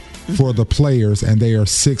for the players, and they are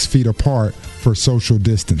 6 feet apart for social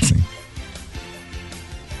distancing.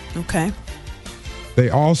 Okay. They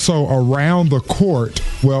also, around the court,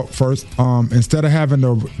 well, first, instead of having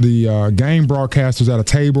the game broadcasters at a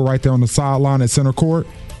table right there on the sideline at center court,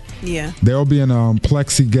 they'll be in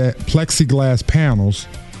plexiglass panels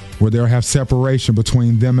where they'll have separation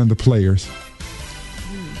between them and the players.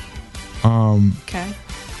 Okay.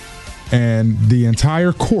 And the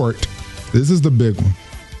entire court, this is the big one.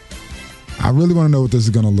 I really want to know what this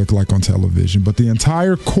is going to look like on television, but the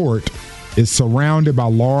entire court is surrounded by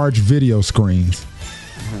large video screens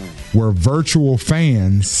where virtual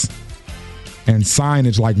fans and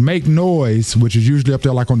signage like "Make Noise," which is usually up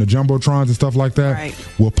there like on the Jumbotrons and stuff like that,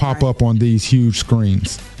 will pop up on these huge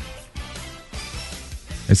screens.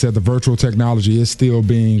 It said the virtual technology is still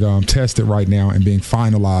being tested right now and being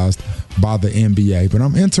finalized by the NBA. But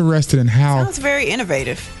I'm interested in how... Sounds very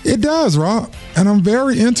innovative. It does, Rob. And I'm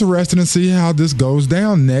very interested in see how this goes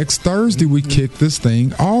down. Next Thursday, we kick this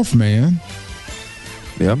thing off, man.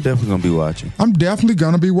 Yeah, I'm definitely going to be watching. I'm definitely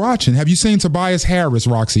going to be watching. Have you seen Tobias Harris,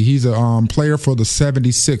 Roxie? He's a player for the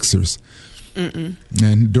 76ers. Mm-mm.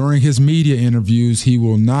 And during his media interviews, he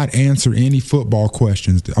will not answer any football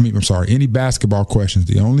questions. Any basketball questions.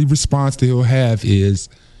 The only response that he'll have is,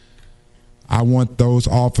 I want them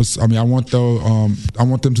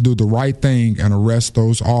to do the right thing and arrest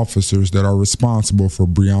those officers that are responsible for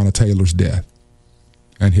Breonna Taylor's death.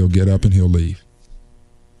 And he'll get up and he'll leave.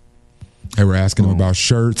 They were asking him about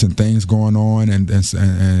shirts and things going on, and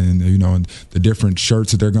you know, and the different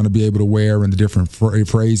shirts that they're going to be able to wear, and the different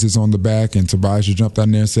phrases on the back. And Tobias jumped out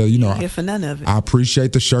there and said, "You know, for none of it. I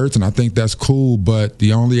appreciate the shirts, and I think that's cool. But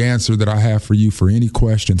the only answer that I have for you for any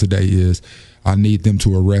question today is, I need them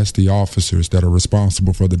to arrest the officers that are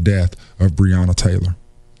responsible for the death of Breonna Taylor."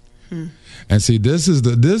 And see, this is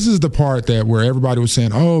the part that where everybody was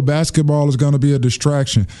saying, "Oh, basketball is going to be a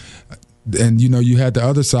distraction." And, you know, you had the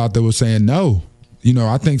other side that was saying, no, you know,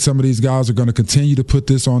 I think some of these guys are going to continue to put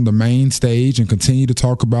this on the main stage and continue to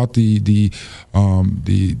talk about the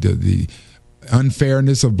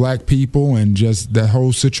unfairness of black people and just that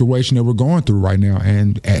whole situation that we're going through right now.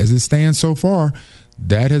 And as it stands so far,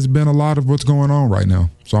 that has been a lot of what's going on right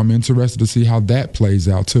now. So I'm interested to see how that plays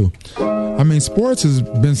out too. I mean, sports has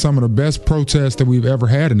been some of the best protests that we've ever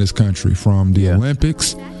had in this country, from the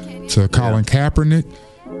Olympics to Colin Kaepernick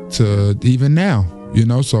to even now, you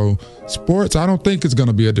know. So sports, I don't think it's going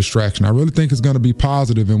to be a distraction. I really think it's going to be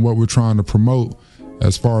positive in what we're trying to promote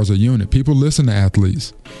as far as a unit. People listen to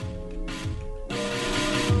athletes.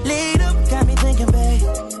 Lead up, got me thinking, babe.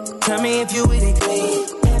 Tell me if you with it,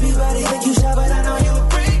 everybody think you shy, but I know you a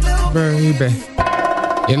freak, little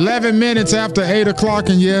baby. 11 minutes after 8 o'clock,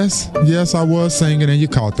 and yes, I was singing, and you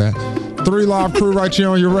caught that. 3 Live Crew right here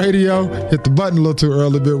on your radio. Hit the button a little too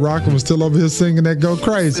early. Big Rock was still over here singing that Go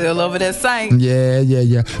Crazy. Still over there singing.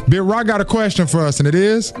 Yeah. Big Rock got a question for us, and it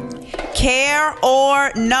is? Care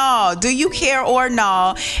or no? Do you care or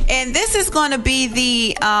no? And this is going to be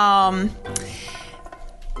the...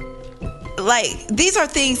 these are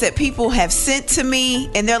things that people have sent to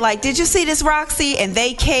me, and they're like, did you see this, Roxie? And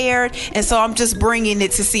they cared, and so I'm just bringing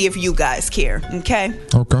it to see if you guys care.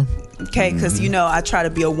 Okay, because you know I try to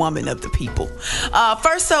be a woman of the people.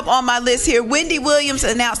 First up on my list here, Wendy Williams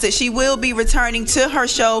announced that she will be returning to her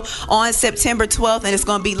show on September 12th, and it's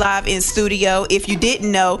going to be live in studio. If you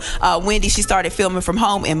didn't know, Wendy, she started filming from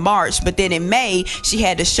home in March, but then in May she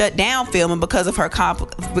had to shut down filming because of her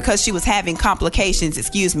because she was having complications,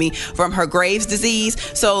 from her Graves' disease.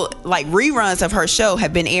 So like reruns of her show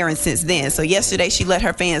have been airing since then. So yesterday she let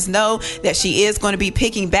her fans know that she is going to be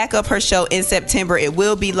picking back up her show in September. It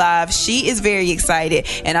will be live. She is very excited,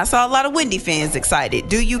 and I saw a lot of Wendy fans excited.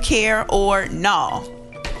 Do you care or no?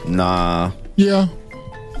 Nah. Yeah,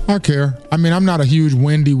 I care. I mean, I'm not a huge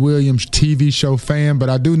Wendy Williams TV show fan, but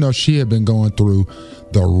I do know she had been going through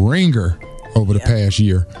the ringer over the past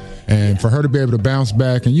year. And for her to be able to bounce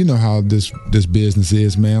back, and you know how this business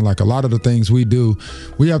is, man. Like a lot of the things we do,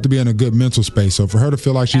 we have to be in a good mental space. So for her to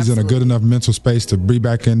feel like she's in a good enough mental space to be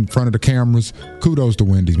back in front of the cameras, kudos to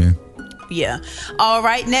Wendy, man. Yeah. All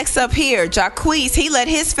right. Next up here, Jacquees, he let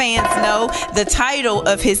his fans know the title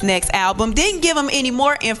of his next album. Didn't give them any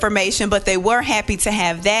more information, but they were happy to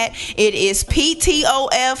have that. It is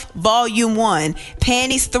PTOF Volume 1,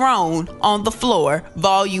 Panties Thrown on the Floor,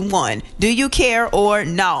 Volume 1. Do you care or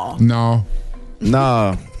no? No.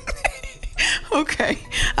 Nah. Okay,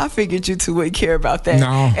 I figured you two wouldn't care about that.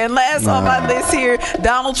 No. And last on my list here,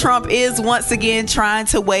 Donald Trump is once again trying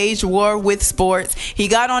to wage war with sports. He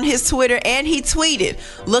got on his Twitter and he tweeted,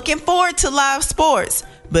 "Looking forward to live sports.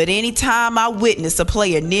 But anytime I witness a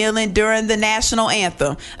player kneeling during the national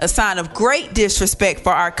anthem, a sign of great disrespect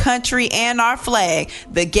for our country and our flag,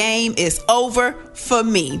 the game is over for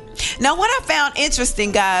me." Now, what I found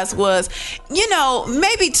interesting, guys, was,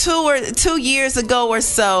 maybe 2 years ago or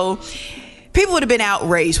so, people would have been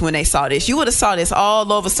outraged when they saw this. You would have saw this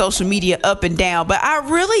all over social media, up and down. But I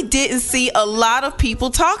really didn't see a lot of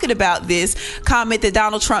people talking about this comment that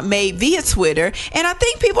Donald Trump made via Twitter. And I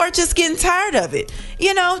think people are just getting tired of it.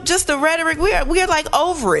 Just the rhetoric. We're like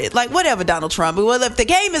over it. Like, whatever, Donald Trump. Well, if the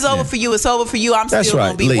game is over for you, it's over for you. I'm still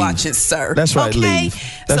going to be watching, sir. That's right, okay? leave.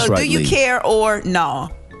 That's so right, do you leave. care or no?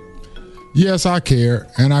 Yes, I care.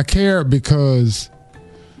 And I care because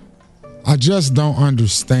I just don't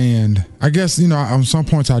understand. I guess, on some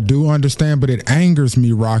points I do understand, but it angers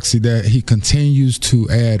me, Roxie, that he continues to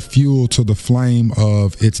add fuel to the flame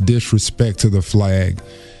of its disrespect to the flag.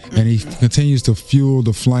 And he continues to fuel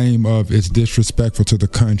the flame of its disrespectful to the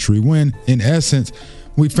country, when, in essence,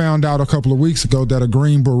 we found out a couple of weeks ago that a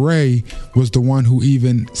Green Beret was the one who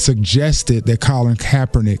even suggested that Colin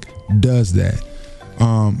Kaepernick does that.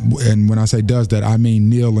 And when I say does that, I mean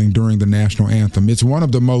kneeling during the national anthem. It's one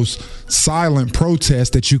of the most silent protests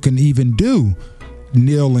that you can even do,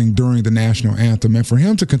 kneeling during the national anthem. And for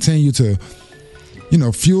him to continue to,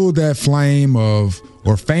 fuel that flame or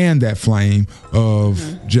fan that flame of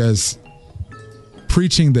just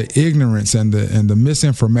preaching the ignorance and the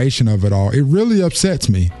misinformation of it all, it really upsets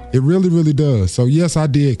me. It really, really does. So yes, I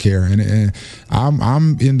did care, and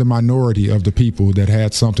I'm in the minority of the people that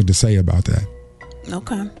had something to say about that.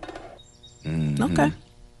 Okay. Mm-hmm. Okay.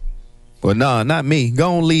 Well, no, not me.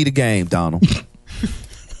 Go on, lead the game, Donald.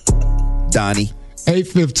 Donnie.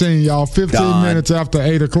 8:15, y'all. 15 minutes after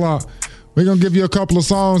 8 o'clock. We're going to give you a couple of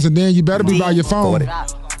songs, and then you better be by your phone.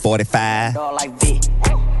 45.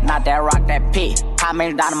 Not that rock, that pit. How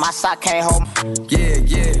many down in my sock can't hold?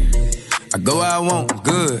 Yeah. I go where I want,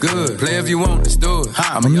 good. Play if you want, let's do it.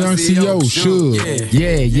 I'm a young CEO, should.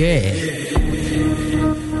 Yeah.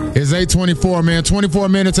 It's 8:24, man. 24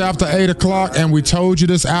 minutes after 8 o'clock, and we told you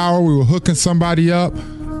this hour we were hooking somebody up,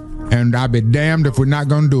 and I'd be damned if we're not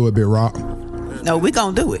going to do it, Big Rock. No, we're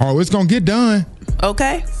going to do it. Oh, it's going to get done.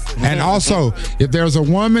 Okay. And also, if there's a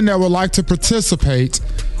woman that would like to participate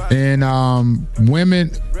in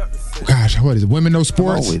women, what is it? Women Know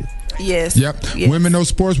Sports? Yes. Yep. Yes. Women Know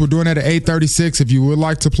Sports. We're doing that at 8:36. If you would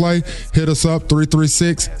like to play, hit us up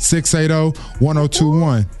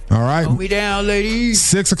 336-680-1021. All right. Hold me down, ladies.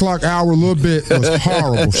 6 o'clock hour, a little bit was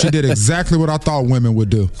horrible. She did exactly what I thought women would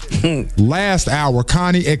do. Last hour,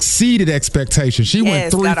 Connie exceeded expectations. She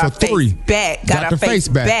went 3 for 3. Got her face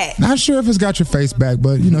back. Not sure if it's got your face back,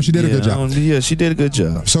 but she did a good job. Yeah, she did a good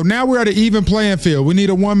job. So now we're at an even playing field. We need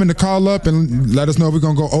a woman to call up and let us know if we're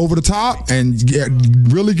going to go over the top and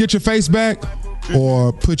really get your face back,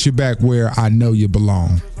 or put you back where I know you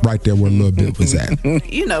belong, right there where a little bit was at.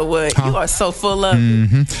 You know what? You are so full of it.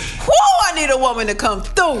 Woo, I need a woman to come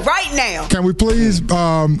through right now. Can we please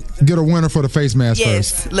get a winner for the face mask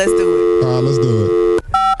first? Yes, let's do it. Let's do it.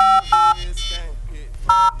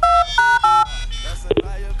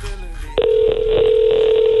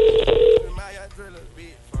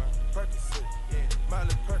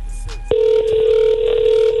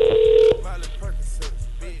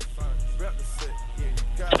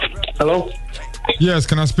 Hello? Yes,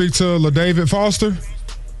 can I speak to LaDavid Foster?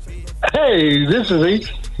 Hey, this is E.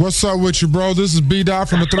 What's up with you, bro? This is B Daht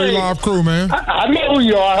from the 3 Live crew, man. I know who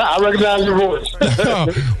you are. I recognize your voice.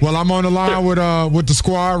 Well, I'm on the line with the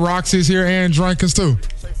squad. Roxie's here and Drankins too.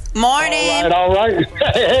 Morning. All right.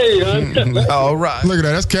 Hey. All right. Look at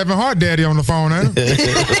that. That's Kevin Hart daddy on the phone, ain't it?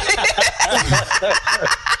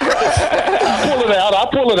 I'll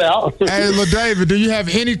pull it out. Hey, LaDavid, do you have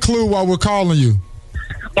any clue why we're calling you?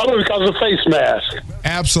 Probably because of the face mask.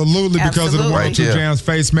 Absolutely, because of the 102 Jams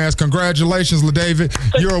face mask. Congratulations, LaDavid.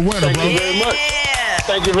 You're a winner, bro. Thank you very much.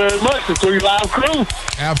 Thank you very much. The 3 Live crew.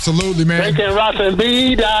 Absolutely, man. Drankins, Ratchet, and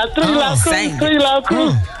B Daht. 3 Live crew. 3 Live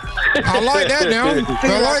crew. I like that now. I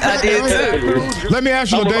did too. Let me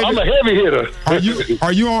ask you, LaDavid. I'm a heavy hitter.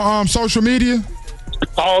 Are you on social media?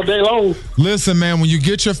 All day long. Listen, man, when you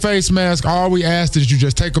get your face mask, all we ask is you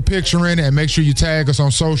just take a picture in it and make sure you tag us on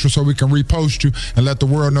social so we can repost you and let the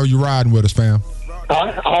world know you're riding with us, fam.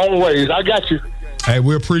 Always. I got you. Hey,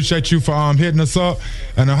 we appreciate you for hitting us up.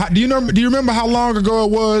 And do you remember how long ago it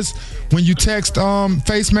was when you text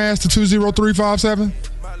face mask to 20357?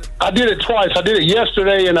 I did it twice. I did it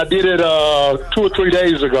yesterday, and I did it 2 or 3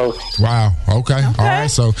 days ago. Wow. Okay. All right.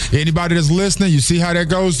 So anybody that's listening, you see how that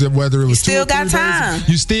goes. Whether it was still 2 or 3 got time. days,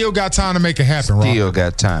 you still got time to make it happen. Rock. Still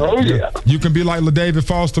got time. Oh yeah. You can be like LaDavid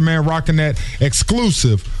Foster, man, rocking that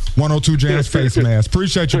exclusive 102 Jams face mask.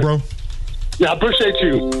 Appreciate you, bro. Yeah, I appreciate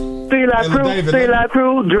you. 3 Live Crew, 3 Live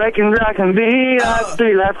Crew, Drankins, B Daht.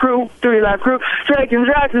 3 Live Crew, 3 Live Crew,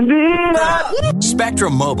 Drankins, B Daht.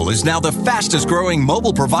 Spectrum Mobile is now the fastest growing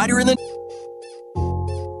mobile provider in the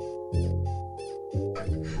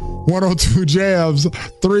 102 Jams,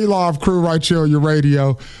 3 Live Crew right here on your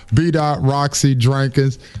radio. B Daht, Roxie,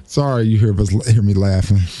 Drankins. Sorry you hear me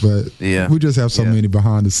laughing, but yeah, we just have so many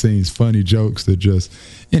behind the scenes funny jokes that just.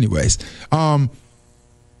 Anyways,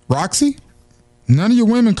 Roxie, none of your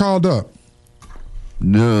women called up.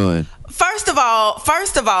 None. First of all,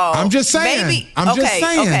 I'm just saying. Maybe,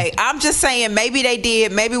 okay. I'm just saying. Maybe they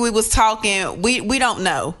did. Maybe we was talking. We don't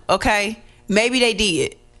know. Okay. Maybe they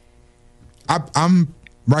did. I'm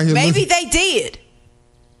right here. Maybe they did.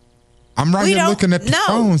 I'm right here looking at the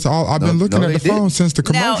phones. I've been looking at the phone since the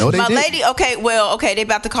commercial. Now, my lady. Okay, they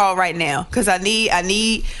about to call right now because I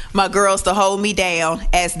need my girls to hold me down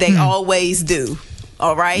as they always do.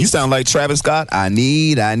 All right. You sound like Travis Scott. I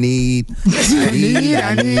need. Trying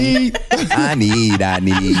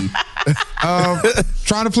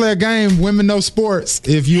to play a game. Women know sports.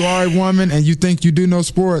 If you are a woman and you think you do know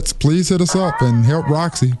sports, please hit us up and help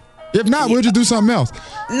Roxie. If not, we'll just do something else.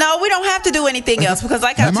 No, we don't have to do anything else because,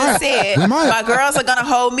 like I just said, my girls are gonna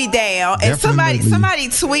hold me down. And somebody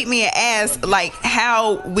tweet me and ask like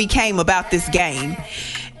how we came about this game.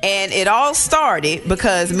 And it all started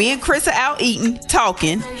because me and Chris are out eating,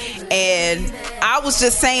 talking, and I was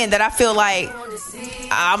just saying that I feel like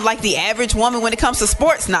I'm like the average woman when it comes to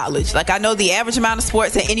sports knowledge. Like I know the average amount of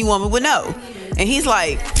sports that any woman would know. And he's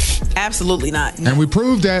like, absolutely not. And we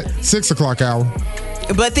proved that 6 o'clock hour.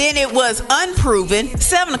 But then it was unproven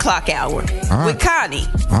 7 o'clock hour with Connie.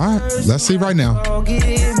 All right, let's see right now.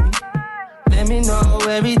 Let me know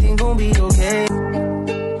everything gonna be okay.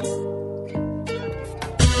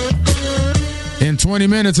 In 20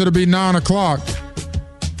 minutes, it'll be 9 o'clock.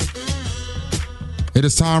 It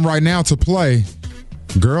is time right now to play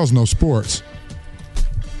Girls Know Sports.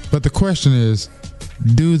 But the question is,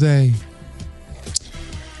 do they?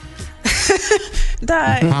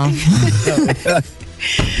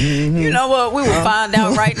 You know what? We will find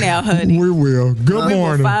out right now, honey. We will. Good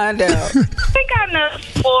morning. We'll find out. I think I know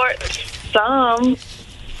sports. Some.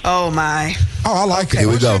 Oh, my. Oh, I like it. Here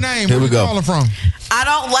we What's go. your name? Here Where we go. you calling from? I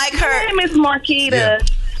don't like her. My name is Marquita. Yeah.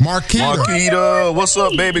 Marquita, what's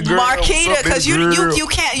up, baby girl? Marquita, because you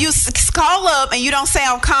can't call up and you don't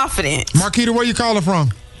sound confident. Marquita, where you calling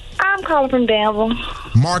from? I'm calling from Danville.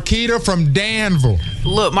 Marquita from Danville.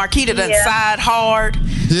 Look, Marquita done side hard.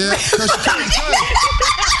 Yeah,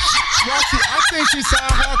 Roxie, I think she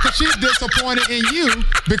side hard because she's disappointed in you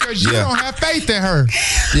because you don't have faith in her.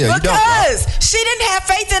 Yeah, because she didn't have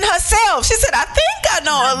faith in herself. She said, I think I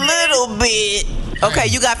know a little bit. Okay,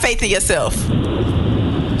 you got faith in yourself.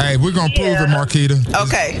 Hey, we're going to prove it, Marquita.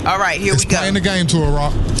 Okay, all right, here we go. Playing the game to her,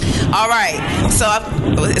 Rock. All right, so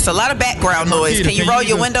it's a lot of background noise. Marquita, can you roll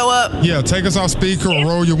your window up? Yeah, take us off speaker or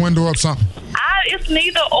roll your window up, something. It's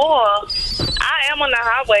neither or. I am on the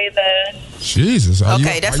highway, though. Jesus.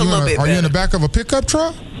 That's a little bit better. Are you in the back of a pickup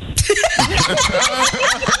truck?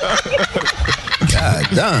 God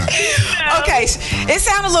damn. Okay, it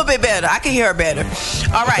sounded a little bit better. I can hear her better.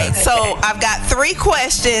 All right, so I've got 3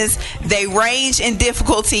 questions. They range in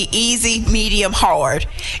difficulty: easy, medium, hard.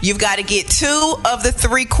 You've got to get 2 of the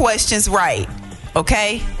 3 questions right.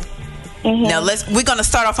 Okay. Mm-hmm. Now we're gonna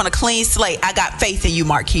start off on a clean slate. I got faith in you,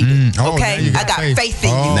 Marquita. Okay, I got faith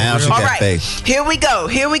in you. Now she got faith. Here we go.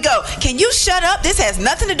 Can you shut up? This has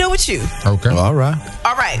nothing to do with you. Okay. All right.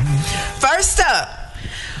 First up,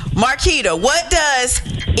 Marquita, what does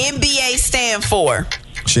NBA stand for?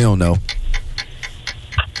 She don't know.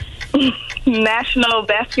 National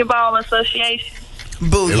Basketball Association.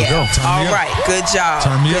 Booyah. All right. Good job.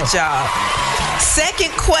 Good job.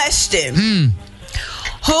 Second question.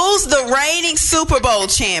 Who's the reigning Super Bowl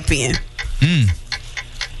champion? Need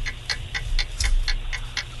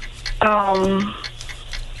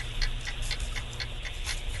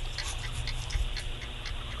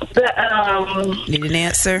an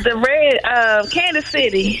answer? The red Kansas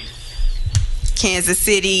City. Kansas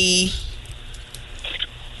City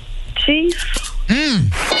Chiefs.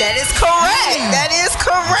 That is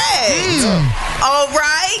correct. All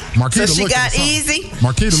right. Marquita, so she got easy.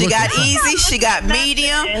 She got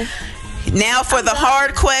medium. Now for the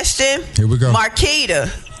hard question. Here we go. Marquita,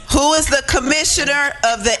 who is the commissioner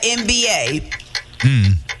of the NBA?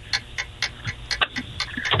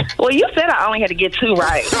 Well, you said I only had to get 2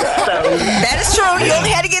 right. So that is true. You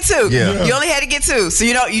only had to get 2. Yeah. You only had to get 2. So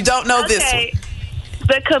you don't know this one.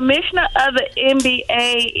 The commissioner of the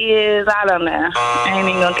NBA is, I don't know. I ain't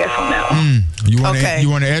even gonna guess on that one. You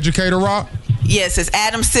want to educate her, Rock? Yes, it's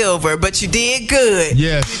Adam Silver, but you did good.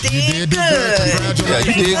 Yes, you did do good. Congratulations. Yeah,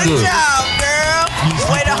 you did Good job, girl.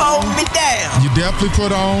 Way to hold me down. You definitely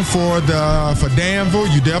put on for Danville.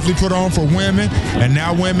 You definitely put on for women, and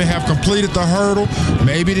now women have completed the hurdle.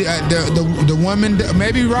 Maybe the woman,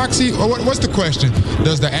 maybe Roxie. What's the question?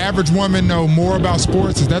 Does the average woman know more about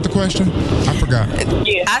sports? Is that the question? I forgot.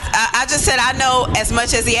 Yeah. I just said I know as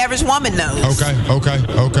much as the average woman knows.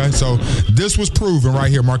 Okay. So this was proven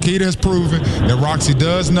right here. Marquita has proven that Roxie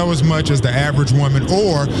does know as much as the average woman,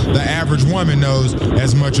 or the average woman knows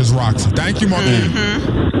as much as Roxie. Thank you, Marquita.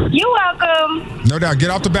 Mm-hmm. You're welcome. No doubt. Get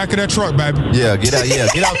off the back of that truck, baby. Yeah, get out. Yeah,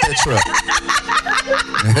 get out that truck.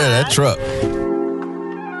 That truck.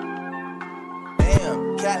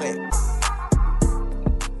 Damn, Cali.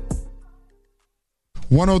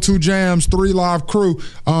 102 Jams, 3 Live Crew.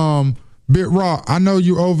 Bit Raw, I know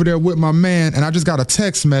you over there with my man, and I just got a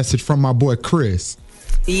text message from my boy Chris.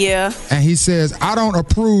 Yeah. And he says, I don't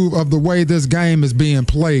approve of the way this game is being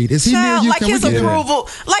played. Is he near you? Like his approval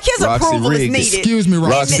is needed. Excuse me,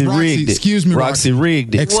 Roxie. Roxie rigged it. Excuse me, Roxie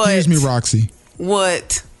rigged it. Excuse me, Roxie.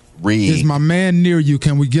 What? Rigged. Is my man near you?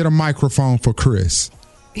 Can we get a microphone for Chris?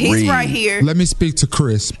 He's right here. Let me speak to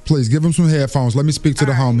Chris. Please give him some headphones. Let me speak to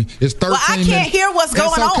the homie. It's 13 minutes. Well, I can't hear what's going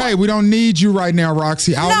on. It's okay. We don't need you right now,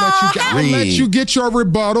 Roxie. I'll let you get your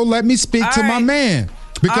rebuttal. Let me speak to my man.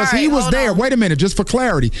 Because he was there. Wait a minute, just for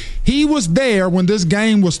clarity. He was there when this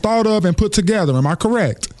game was thought of and put together. Am I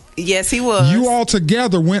correct? Yes, he was. You all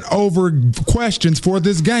together went over questions for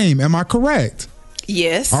this game. Am I correct?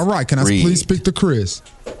 Yes. All right. Can I please speak to Chris?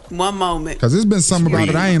 One moment. Because there's been something about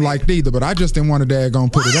it I ain't liked either, but I just didn't want to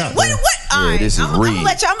daggone put it out. What? All right. This is I'm gonna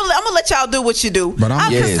let y'all do what you do. But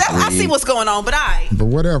I see what's going on, but But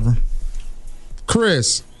whatever.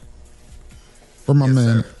 Chris. For my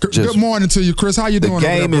man. Good morning to you, Chris. How you doing? The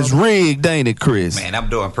game is rigged, ain't it, Chris? Man, I'm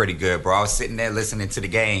doing pretty good, bro. I was sitting there listening to the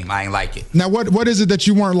game. I ain't like it. Now, what is it that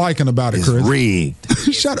you weren't liking about it, Chris? It's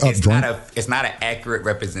rigged. Shut up, Drunk. It's not an accurate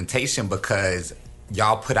representation because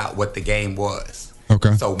y'all put out what the game was.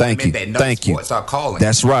 Okay. So women that know sports are calling.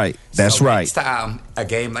 That's right. That's right. Next time, a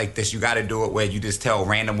game like this, you got to do it where you just tell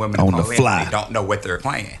random women on to the call fly. in and they don't know what they're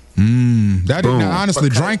playing. Honestly,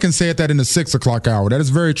 Drankins said that in the 6 o'clock hour. That is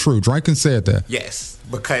very true. Drankins said that. Yes,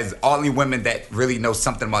 because only women that really know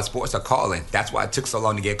something about sports are calling. That's why it took so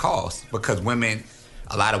long to get calls, because a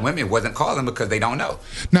lot of women wasn't calling because they don't know.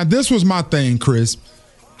 Now, this was my thing, Chris.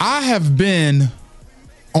 I have been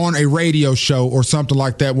on a radio show or something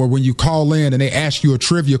like that where when you call in and they ask you a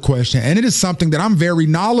trivia question, and it is something that I'm very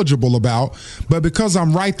knowledgeable about, but because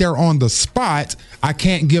I'm right there on the spot, I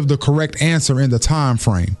can't give the correct answer in the time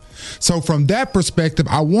frame. So from that perspective,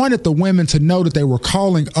 I wanted the women to know that they were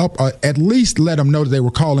calling up, at least let them know that they were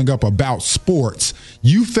calling up about sports.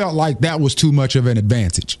 You felt like that was too much of an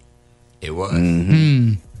advantage. It was.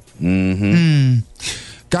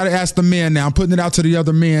 Got to ask the men now. I'm putting it out to the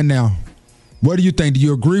other men now. What do you think? Do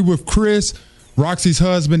you agree with Chris, Roxie's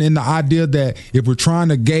husband, in the idea that if we're trying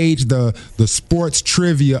to gauge the sports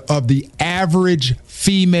trivia of the average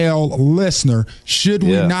female listener, should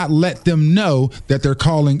we not let them know that they're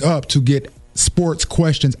calling up to get sports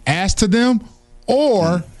questions asked to them?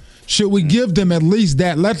 Or should we give them at least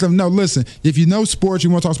that? Let them know, listen, if you know sports, you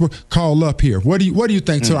want to talk sports, call up here. What do you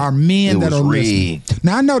think to our men that are listening?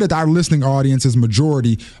 Now, I know that our listening audience is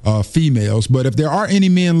majority females, but if there are any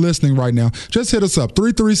men listening right now, just hit us up,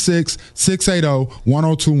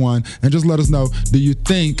 336-680-1021, and just let us know, do you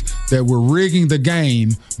think that we're rigging the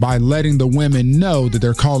game by letting the women know that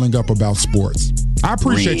they're calling up about sports? I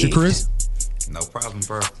appreciate you, Chris. No problem,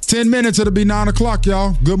 bro. 10 minutes, it'll be 9 o'clock,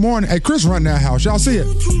 y'all. Good morning. Hey, Chris run that house. Y'all see it?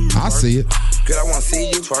 I see it. Girl, I want to see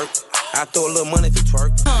you twerk. I throw a little money if you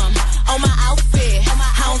twerk. On my outfit,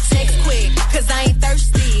 I don't text quick, cause I ain't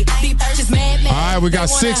thirsty. Be purchase mad. All right, we got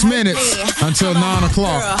 6 minutes until 9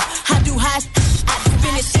 o'clock. I do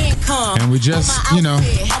finish income. And we just, we've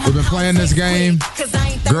been playing this game.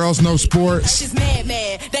 Girls know sports.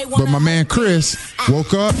 But my man Chris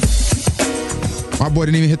woke up. My boy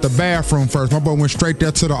didn't even hit the bathroom first. My boy went straight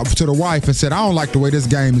there to the wife and said, I don't like the way this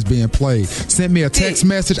game is being played. Sent me a text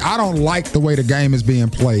message. I don't like the way the game is being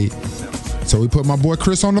played. So we put my boy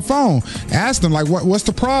Chris on the phone. Asked him, what's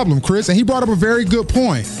the problem, Chris? And he brought up a very good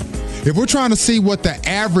point. If we're trying to see what the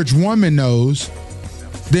average woman knows,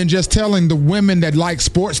 then just telling the women that like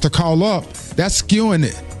sports to call up, that's skewing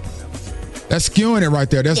it. That's skewing it right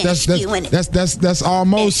there. That's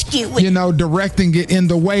almost, directing it in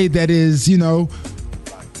the way that is,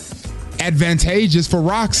 advantageous for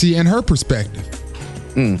Roxie and her perspective.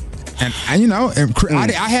 And I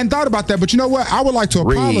hadn't thought about that, but you know what? I would like to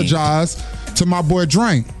apologize to my boy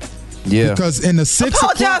Drank. Yeah. Because in the 6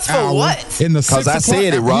 o'clock Apologize for hour, what? in the 6 o'clock I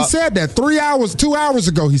said it, Rob. He said that 2 hours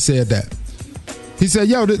ago. He said that. He said,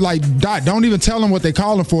 "Yo, Dot, don't even tell them what they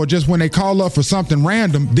calling for. Just when they call up for something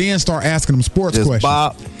random, then start asking them sports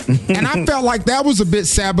questions." And I felt like that was a bit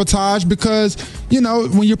sabotage because,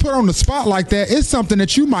 when you're put on the spot like that, it's something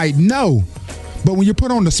that you might know. But when you're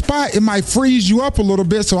put on the spot, it might freeze you up a little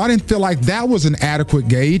bit. So I didn't feel like that was an adequate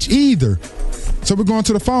gauge either. So we're going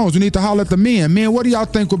to the phones. We need to holler at the men. Men, what do y'all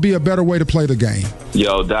think would be a better way to play the game?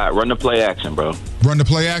 Yo, Dot, run the play action, bro. Run the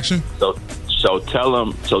play action? So tell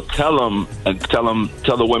them, and tell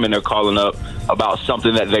the women they're calling up about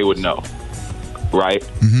something that they would know, right?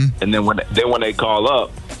 Mm-hmm. And then when they call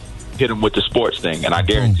up, hit them with the sports thing, and I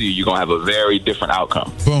guarantee you're gonna have a very different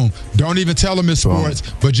outcome. Boom. Don't even tell them it's sports,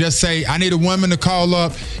 but just say, "I need a woman to call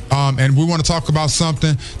up, and we want to talk about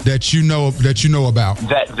something that you know about."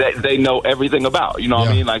 That they know everything about. You know what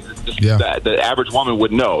I mean? Like that the average woman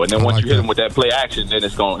would know. And then once you hit them with that play action, then you're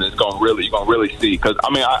gonna really see. Because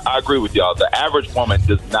I agree with y'all. The average woman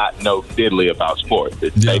does not know diddly about sports. They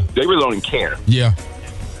really don't even care. Yeah.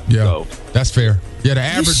 So, that's fair. Yeah, the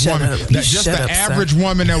average woman. The average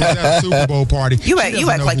woman that was at a Super Bowl party. You act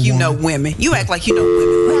like you know women. You act like you know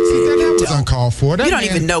women. Roxie, that was uncalled for. You don't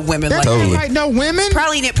even know women like that. That know women?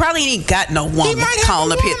 Probably ain't got no woman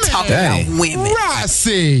calling up here talking about women.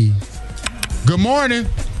 Roxie. Good morning.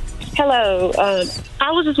 Hello.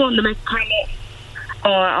 I was just wanting to make a comment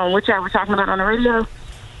on what y'all were talking about on the radio.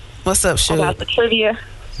 What's up, Sugar? About the trivia.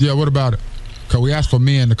 Yeah, what about it? Because we asked for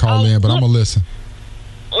men to call in, but I'm going to listen.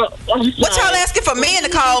 What y'all asking for men to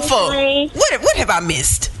call for? What have I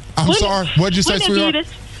missed? I'm sorry. What'd you say, sweetheart?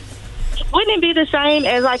 Wouldn't it be the same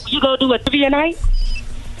as like you go do a trivia night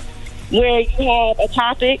where you have a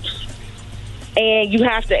topic and you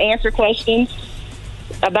have to answer questions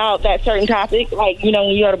about that certain topic, like when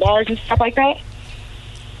you go to bars and stuff like that?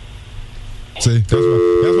 See, that's why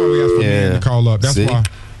we asked for men to call up. That's why.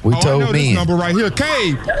 We told I know this number right here.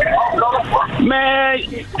 Cave.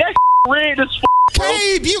 Man, that's rigged as f***.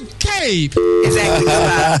 Cave. Exactly.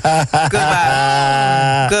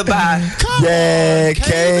 Goodbye. Yeah,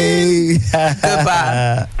 Cave.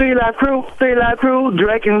 Goodbye. 3 Live Crew,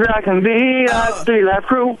 Drankins, Rock and B Daht. 3 Live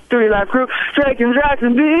Crew, Drankins, Rock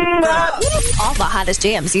and B Daht. All the hottest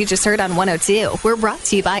jams you just heard on 102 were brought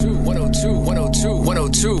to you by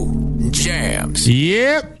 102 Jams.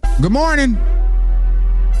 Yep. Good morning.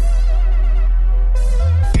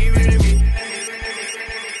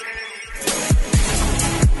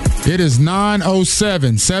 It is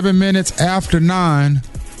 9:07, 7 minutes after 9.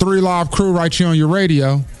 3 Live Crew right here on your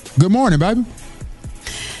radio. Good morning, baby.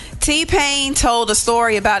 T-Pain told a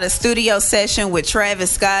story about a studio session with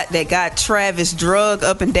Travis Scott that got Travis drugged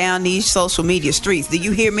up and down these social media streets. Do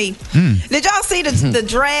you hear me? Did y'all see the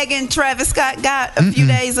dragging Travis Scott got a few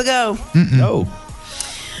days ago? No.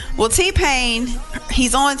 Well, T-Pain,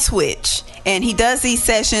 he's on Twitch. And he does these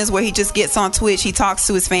sessions where he just gets on Twitch, he talks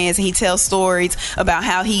to his fans, and he tells stories about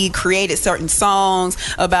how he created certain songs,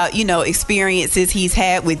 about, experiences he's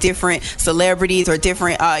had with different celebrities or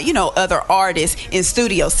different, other artists in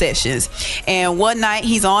studio sessions. And one night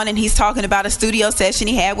he's on and he's talking about a studio session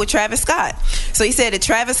he had with Travis Scott. So he said that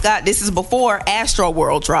Travis Scott, this is before Astro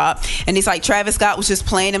World dropped, and he's like, Travis Scott was just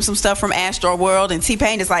playing him some stuff from Astro World, and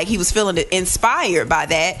T-Pain is like, he was feeling inspired by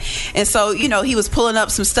that. And so, he was pulling up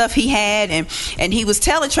some stuff he had, and he was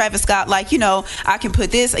telling Travis Scott, like, I can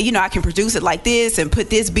put this, I can produce it like this and put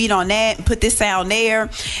this beat on that and put this sound there.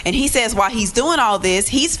 And he says while he's doing all this,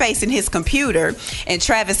 he's facing his computer and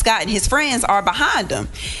Travis Scott and his friends are behind him.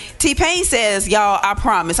 T-Pain says, y'all, I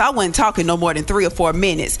promise I wasn't talking no more than 3 or 4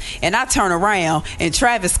 minutes. And I turn around and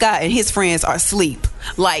Travis Scott and his friends are asleep,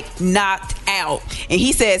 like knocked out. And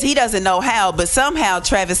he says he doesn't know how, but somehow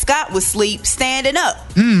Travis Scott was asleep standing up.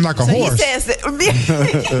 Like a horse. He says that,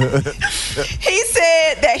 he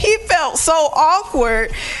said that he felt so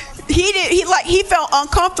awkward. He felt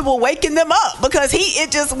uncomfortable waking them up because it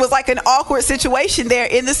just was like an awkward situation there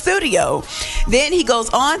in the studio. Then he goes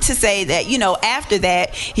on to say that, after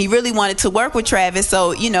that, he really wanted to work with Travis.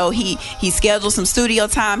 So, he scheduled some studio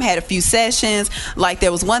time, had a few sessions. Like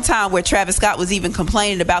there was one time where Travis Scott was even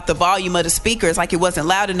complaining about the volume of the speakers, like it wasn't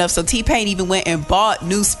loud enough. So T-Pain even went and bought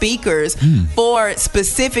new speakers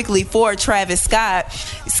specifically for Travis Scott,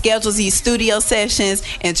 schedules these studio sessions,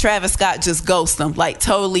 and Travis Scott just ghosts them, like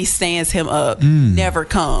totally stands him up, never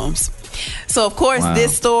comes. So, of course,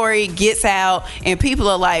 this story gets out, and people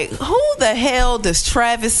are like, who the hell does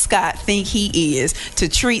Travis Scott think he is to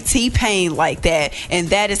treat T-Pain like that? And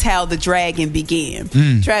that is how the dragging began.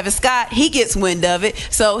 Travis Scott, he gets wind of it,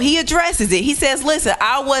 so he addresses it. He says, listen,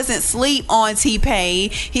 I wasn't asleep on T-Pain.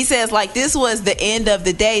 He says, like, this was the end of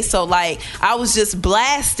the day, so, like, I was just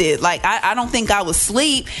blasted. Like, I don't think I was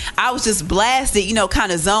asleep. I was just blasted, you know,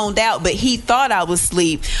 kind of zoned out, but he thought I was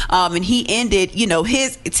asleep. And he ended, you know,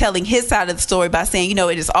 telling his side of the story by saying, you know,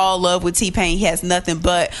 it is all love with T-Pain. He has nothing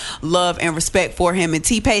but love and respect for him. And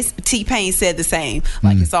T-Pain said the same.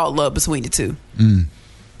 Like, it's all love between the two.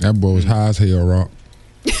 That boy was high as hell, Rock.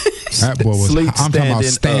 That boy was I'm talking about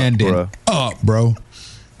standing up, bro.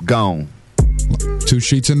 Gone. 2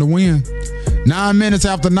 sheets in the wind. 9 minutes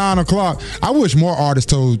after 9 o'clock. I wish more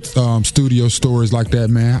artists told studio stories like that,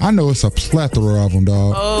 man. I know it's a plethora of them,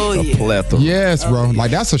 dog. Oh, yeah. Plethora. Yes, bro.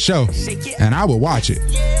 Like, that's a show. And I would watch it.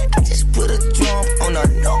 I just put a drum on a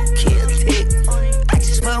no-kill tick. I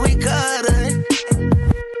just when we cut it.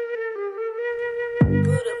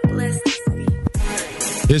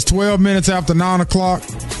 It's 12 minutes after 9 o'clock.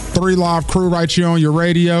 3 Live Crew right here on your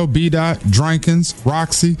radio. B Daht, Drankins,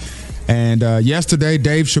 Roxie. And yesterday,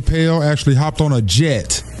 Dave Chappelle actually hopped on a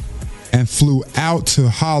jet and flew out to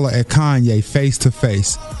holler at Kanye face to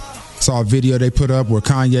face. Saw a video they put up where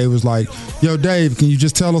Kanye was like, yo, Dave, can you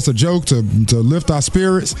just tell us a joke to lift our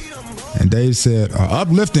spirits? And Dave said,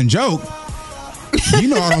 uplifting joke? You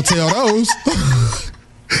know I don't tell those.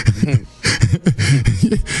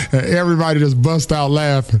 Everybody just bust out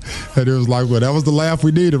laughing. And it was like, well, that was the laugh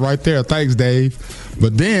we needed right there. Thanks, Dave.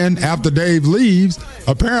 But then after Dave leaves,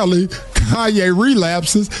 apparently Kanye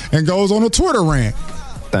relapses and goes on a Twitter rant.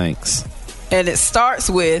 Thanks. And it starts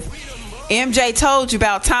with, MJ told you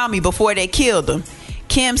about Tommy before they killed him.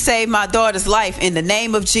 Kim saved my daughter's life in the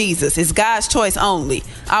name of Jesus. It's God's choice only.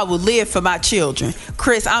 I will live for my children.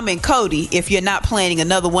 Chris, I'm in Cody if you're not planning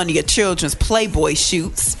another one of your children's Playboy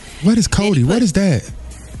shoots. What is Cody? What is that?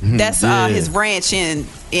 That's his ranch in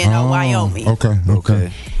Wyoming.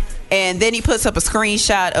 Okay. And then he puts up a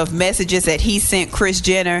screenshot of messages that he sent Kris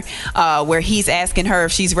Jenner where he's asking her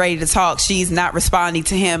if she's ready to talk. She's not responding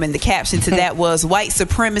to him. And the caption to that was, white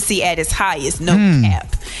supremacy at its highest, no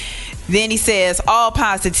cap. Then he says, all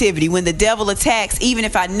positivity. When the devil attacks, even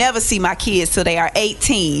if I never see my kids till they are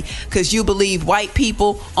 18, because you believe white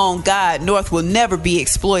people on God, North will never be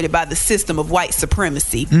exploited by the system of white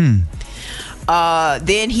supremacy. Then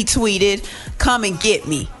he tweeted, come and get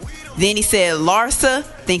me. Then he said, Larsa,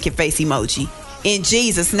 thinking face emoji. In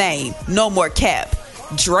Jesus' name, no more cap.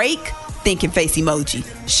 Drake, thinking face emoji.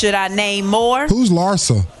 Should I name more? Who's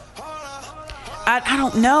Larsa? I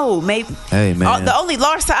don't know. Maybe. Hey, man. The only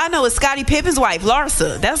Larsa I know is Scottie Pippen's wife,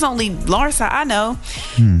 Larsa. That's the only Larsa I know.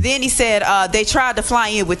 Then he said they tried to fly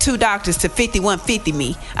in with 2 doctors to 5150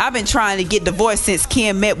 me. I've been trying to get divorced since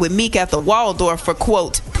Kim met with Meek at the Waldorf for,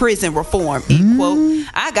 quote, prison reform, end quote.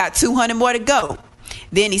 I got 200 more to go.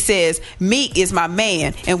 Then he says, Meek is my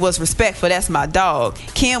man and was respectful. That's my dog.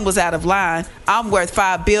 Kim was out of line. I'm worth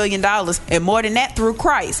 $5 billion and more than that through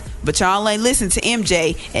Christ. But y'all ain't listen to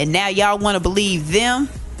MJ, and now y'all want to believe them?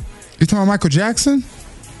 You talking Michael Jackson?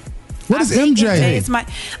 What is MJ?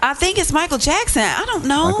 I think it's Michael Jackson. I don't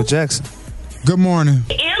know. Michael Jackson. Good morning.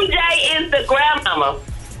 MJ is the grandmama.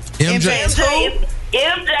 MJ is who?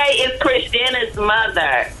 MJ is Kris Jenner's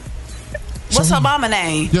mother. What's her mama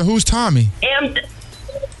name? Yeah, who's Tommy?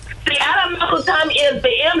 See, I don't know who Tommy is,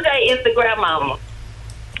 but MJ is the grandmama.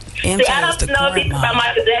 See, I don't know anything about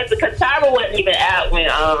Michael Jackson because Tyra wasn't even out when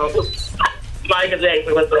Michael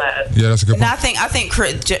Jackson was alive. Yeah, that's a good point. I think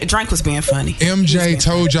Drake was being funny. MJ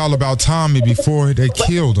told y'all about Tommy before they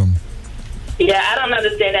killed him. Yeah, I don't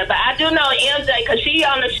understand that, but I do know MJ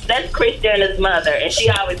because that's Kris Jenner's mother, and she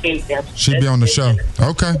always been there. She'd be on the show.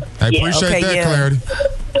 Okay, I appreciate that clarity.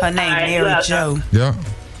 Her name Mary Jo. Yeah,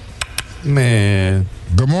 man.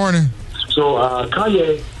 Good morning. So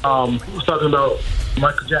Kanye, he was talking about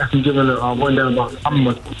Michael Jackson giving a rundown about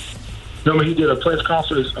remember he did a press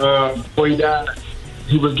conference before he died.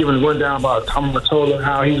 He was giving a rundown about Tommy Mottola,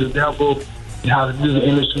 how he's a devil, and how the music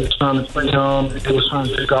industry was trying to play him. They was trying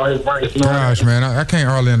to take all his rights. Gosh, man, I can't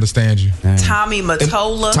hardly understand you. Tommy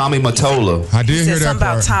Mottola. Tommy Mottola. I did hear that something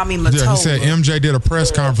part. About Tommy Mottola. Yeah, he said MJ did a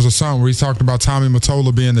press conference or something where he talked about Tommy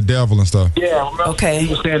Mottola being the devil and stuff. Yeah, okay. He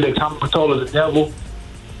was saying that Tommy Mottola is the devil.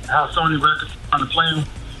 How Sony Records trying to play him.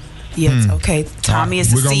 Yes, okay. Tommy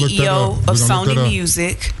is the CEO of Sony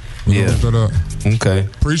Music. We're gonna look that up. Okay.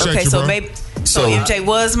 Appreciate you, bro. So MJ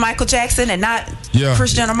was Michael Jackson and not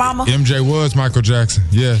Kris Jenner mama? MJ was Michael Jackson,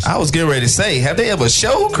 yes. I was getting ready to say, have they ever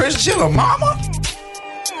showed Kris Jenner mama?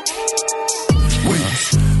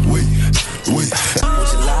 Wait,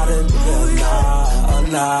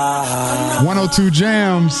 102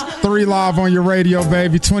 Jams, 3 live on your radio,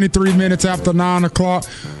 baby. 23 minutes after 9 o'clock.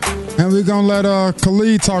 And we're going to let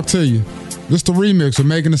Khalid talk to you. This the remix of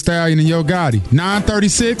Megan Thee Stallion and Yo Gotti.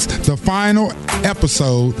 9:36, the final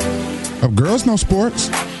episode of Girls Know Sports,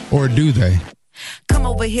 or do they? Come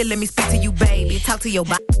over here, let me speak to you, baby. Talk to your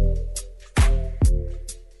body.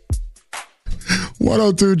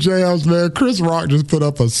 102 Jams, man. Chris Rock just put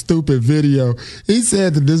up a stupid video. He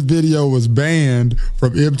said that this video was banned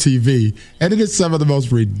from MTV, and it is some of the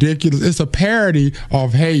most ridiculous. It's a parody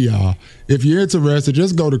of Hey Ya. If you're interested,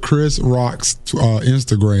 just go to Chris Rock's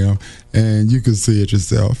Instagram, and you can see it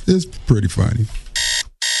yourself. It's pretty funny.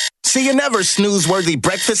 See, you never snooze-worthy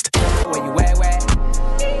breakfast.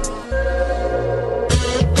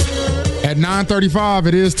 At 9:35,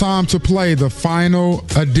 it is time to play the final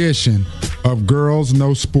edition of Girls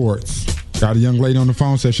Know Sports. Got a young lady on the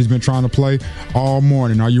phone, says she's been trying to play all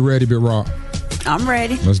morning. Are you ready, Big Rock? I'm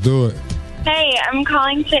ready. Let's do it. Hey, I'm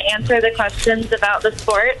calling to answer the questions about the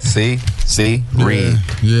sport. See, rig.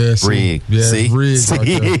 Yes. Rig. Yeah, see, rig.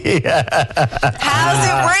 How's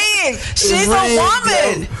it rigged? She's a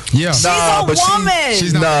woman. Yeah. She's a woman.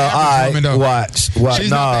 She's not the average woman, though. Watch. She's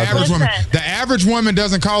not the average woman. The average woman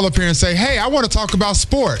doesn't call up here and say, hey, I want to talk about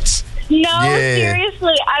sports. No,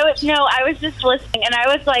 seriously, I was just listening, and I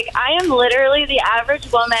was like, I am literally the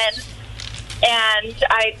average woman, and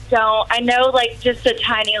I know like just a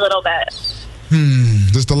tiny little bit.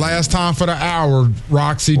 This is the last time for the hour.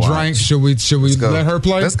 Roxie, Drank. Should we let her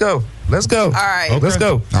play? Let's go. All right. Okay. Let's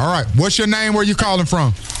go. All right. What's your name? Where you calling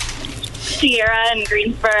from? Sierra in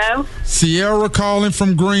Greensboro. Sierra calling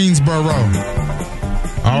from Greensboro.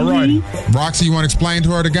 All righty. Roxie, you want to explain to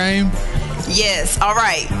her the game? Yes. All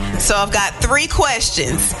right. So I've got 3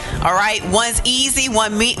 questions. All right. One's easy,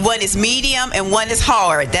 one is medium, and one is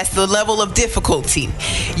hard. That's the level of difficulty.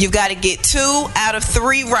 You've got to get 2 out of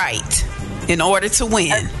 3 right in order to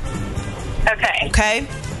win. Okay.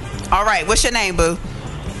 All right. What's your name, boo?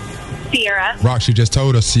 Sierra. Roxie just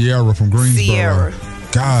told us Sierra from Greensboro. Sierra.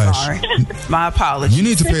 Gosh. Sorry. My apologies. You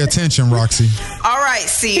need to pay attention, Roxie. All right,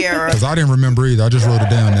 Sierra. Because I didn't remember either. I just wrote it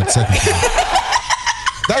down that second time.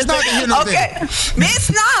 That's not the okay. It's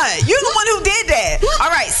not. You're the one who did that. All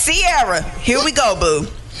right, Sierra. Here we go, boo.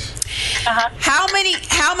 How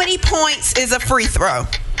many points is a free throw?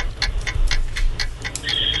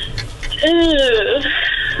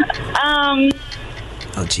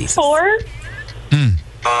 Oh Jesus. 4.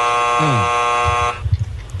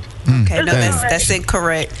 Okay, no, that's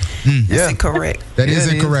incorrect. That's incorrect. That is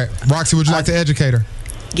incorrect. Roxie, would you like to educate her?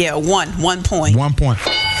 Yeah, 1 point. 1 point.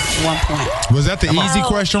 1 point. Was that the easy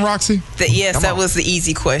question, Roxie? Yes, that was the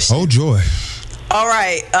easy question. Oh, joy. All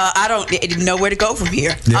right. I don't know where to go from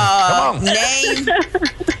here. Yeah. Name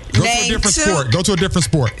to a different sport. Go to a different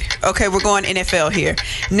sport. Okay, we're going NFL here.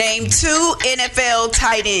 Name 2 NFL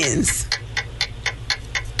tight ends.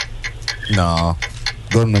 No.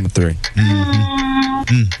 Go to number 3.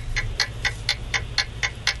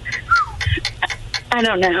 I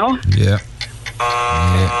don't know. Yeah.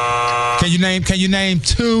 Can you name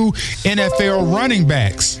 2 NFL running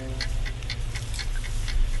backs?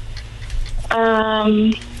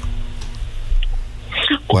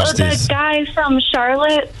 Watch the this. guy from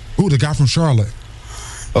Charlotte. Ooh, the guy from Charlotte.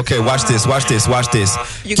 Okay, watch this.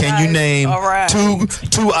 Can you name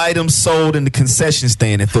 2 items sold in the concession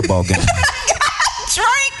stand in football games?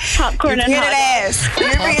 Popcorn and hot dog.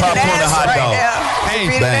 You're being an ass right now. Hey,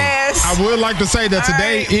 You're being an ass. I would like to say that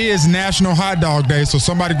today is National Hot Dog Day, so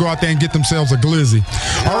somebody go out there and get themselves a glizzy.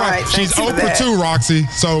 All right, she's 0 for 2, Roxie.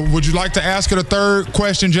 So would you like to ask her the 3rd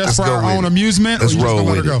question just for our own amusement? Let's or you roll just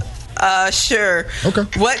don't with want to go? Sure.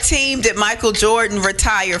 Okay. What team did Michael Jordan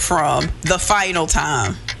retire from the final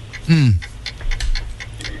time?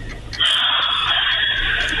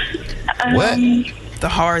 What? The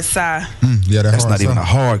hard sigh. Yeah, that's not even a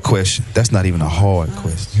hard question.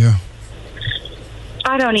 Yeah.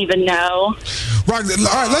 I don't even know. Roxie,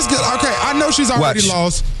 all right, let's get. Okay, I know she's already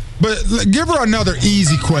lost, but give her another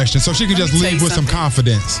easy question so she can just leave with some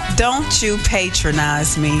confidence. Don't you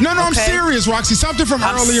patronize me. No, I'm serious, Roxie. Something from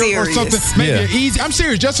earlier or something. Maybe easy. I'm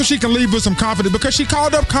serious, just so she can leave with some confidence, because she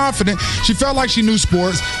called up confident. She felt like she knew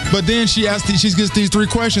sports, but then she gets these 3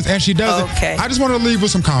 questions and she doesn't. Okay. I just want her to leave with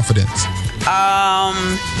some confidence.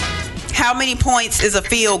 How many points is a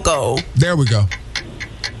field goal? There we go.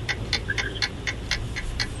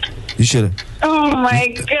 You should have. Oh my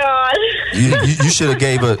God. You should have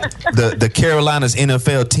gave the Carolina's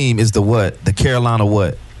NFL team is the what? The Carolina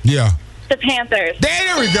what? Yeah. The Panthers.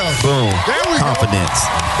 There we go. Boom. There we Confidence.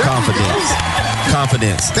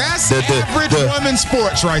 That's average women's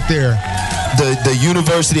sports right there. The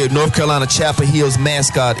University of North Carolina Chapel Hill's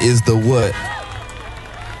mascot is the what?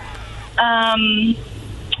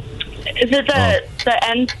 Is it the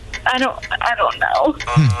end? I don't know.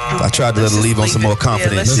 I tried to let her leave on some more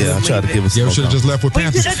confidence. Yeah, I tried to give us. Yeah, we should have just left with We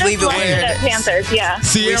Panthers. should have just left it at Panthers. Yeah.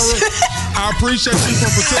 Sierra, I appreciate you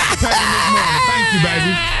for participating this morning. Thank you,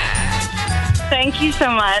 baby. Thank you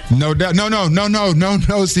so much. No doubt.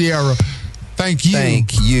 No, Sierra. Thank you.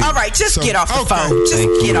 Thank you. All right, just get off the okay. phone.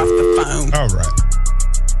 Just get off the phone. All right.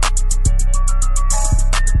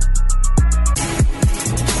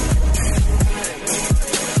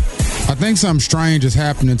 I think something strange is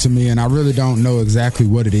happening to me, and I really don't know exactly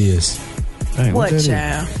what it is. Dang, What,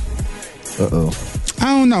 child? I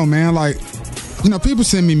don't know, man. Like, people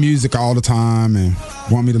send me music all the time and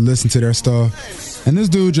want me to listen to their stuff. And this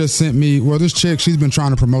dude just sent me, this chick, she's been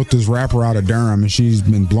trying to promote this rapper out of Durham, and she's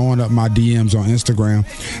been blowing up my DMs on Instagram.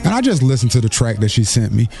 And I just listened to the track that she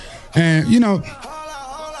sent me. And,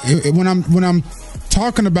 when I'm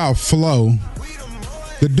talking about flow,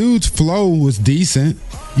 the dude's flow was decent.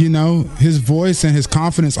 His voice and his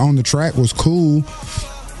confidence on the track was cool.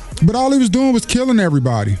 But all he was doing was killing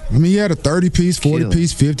everybody. I mean, he had a 30-piece,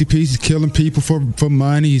 40-piece, 50-piece. He's killing people for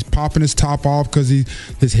money. He's popping his top off because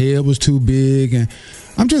his head was too big. And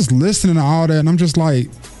I'm just listening to all that, and I'm just like,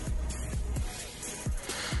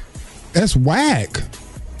 that's whack.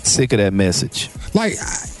 Sick of that message. Like,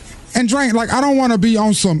 and Drink, like, I don't want to be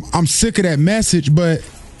on some, I'm sick of that message, but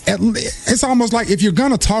it's almost like if you're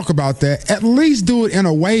going to talk about that, at least do it in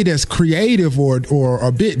a way that's creative or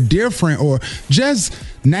a bit different, or just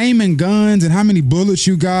naming guns and how many bullets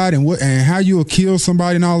you got and how you'll kill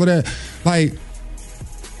somebody and all of that. Like,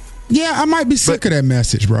 yeah, I might be sick of that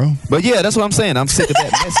message, bro. But yeah, that's what I'm saying. I'm sick of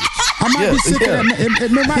that message. I might be sick of that.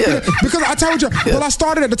 It might be, because I told you, well, I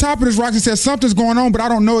started at the top of this Roxie said something's going on, but I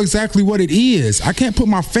don't know exactly what it is. I can't put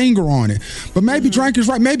my finger on it. But maybe Drink is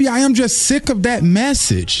right. Maybe I am just sick of that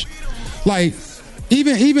message. Like,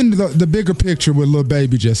 even the bigger picture with Lil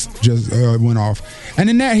Baby just went off. And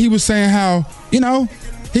in that, he was saying how,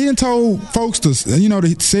 he done told folks to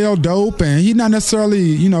sell dope, and he not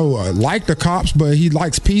necessarily, like the cops, but he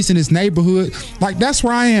likes peace in his neighborhood. Like, that's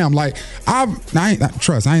where I am. Like, I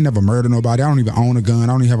ain't never murdered nobody. I don't even own a gun.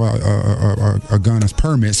 I don't even have a gun as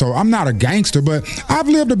permit. So I'm not a gangster, but I've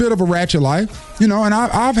lived a bit of a ratchet life, and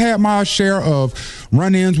I've had my share of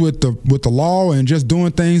run-ins with the law and just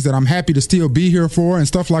doing things that I'm happy to still be here for and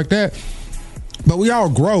stuff like that. But we all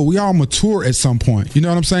grow. We all mature at some point. You know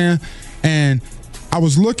what I'm saying? And I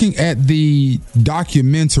was looking at the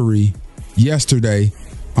documentary yesterday,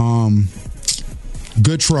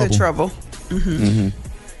 Good Trouble. Good Trouble. Mm-hmm.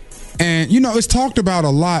 And, it's talked about a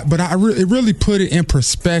lot, but it really put it in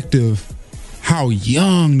perspective how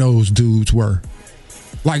young those dudes were.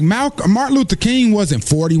 Like, Martin Luther King wasn't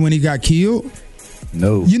 40 when he got killed.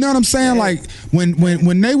 No. You know what I'm saying? Yeah. Like,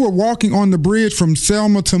 when they were walking on the bridge from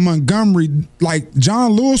Selma to Montgomery, like,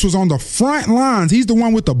 John Lewis was on the front lines. He's the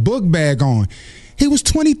one with the book bag on. He was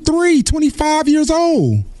 23, 25 years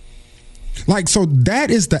old. Like, so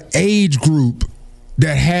that is the age group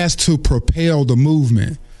that has to propel the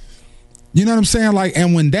movement. You know what I'm saying? Like,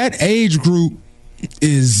 and when that age group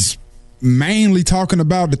is mainly talking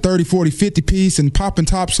about the 30, 40, 50 piece and popping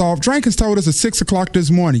tops off, Drankins told us at 6 o'clock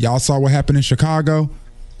this morning, y'all saw what happened in Chicago?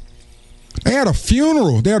 They had a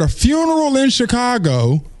funeral. They had a funeral in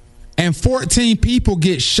Chicago, and 14 people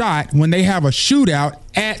get shot when they have a shootout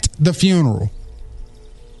at the funeral.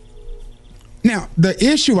 Now, the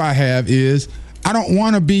issue I have is I don't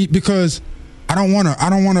want to be, because I don't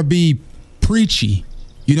want to be preachy.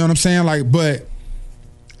 You know what I'm saying? Like, but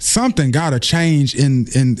something got to change in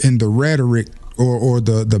the rhetoric or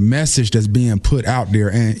the message that's being put out there.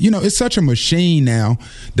 And, it's such a machine now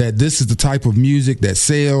that this is the type of music that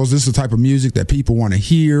sells. This is the type of music that people want to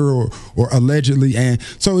hear or allegedly. And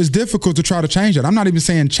so it's difficult to try to change it. I'm not even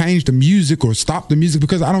saying change the music or stop the music,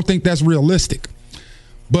 because I don't think that's realistic.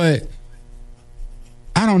 But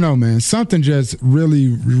I don't know, man. Something just really,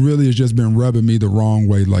 really has just been rubbing me the wrong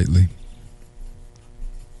way lately.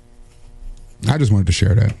 I just wanted to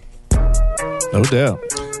share that. No doubt.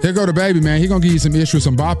 Here go the Baby, man. He gonna give you some ish with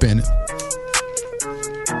some bop in it.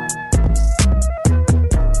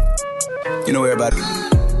 Everybody.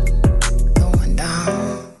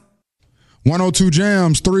 102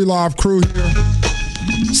 Jams, 3 Live Crew here.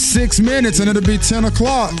 6 minutes and it'll be 10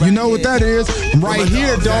 o'clock. You know what that is? Right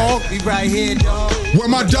here, dog. We right here, dog. Where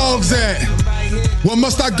my dogs at? What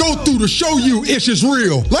must I go through to show you ish is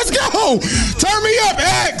real? Let's go. Turn me up,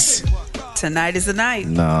 X. Tonight is the night.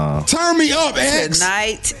 No. Turn me up, X.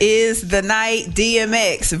 Tonight is the night.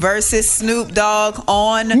 DMX versus Snoop Dogg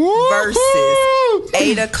on Versus.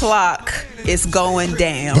 8 o'clock. It's going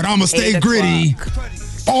down. But I'ma stay 8 gritty. o'clock.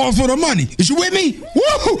 All for the money. Is you with me?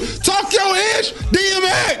 Woo! Talk your ish,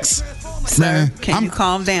 DMX. Sir, Man, can you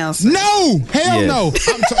calm down, sir? No, hell no.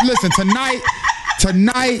 Listen,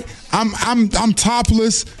 tonight, I'm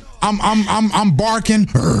topless. I'm barking.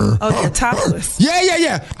 Oh, you're topless.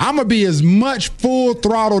 Yeah. I'm gonna be as much full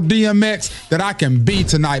throttle DMX that I can be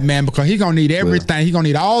tonight, man, because he gonna need everything. He gonna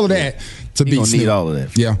need all of that to be. He gonna Snoop. need all of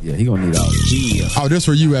that. Yeah, he gonna need all of that. Oh, this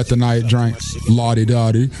where you at tonight, Drank? Lottie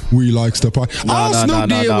Dottie, we likes to party. All Snoop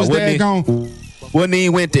did was that gone. Wouldn't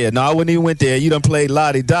even went there. No, I wouldn't even went there. You done played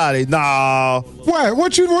Lottie Dottie. No.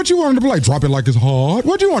 What you wanted to play? Drop it like it's hard.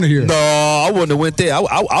 What you want to hear? No, I wouldn't have went there.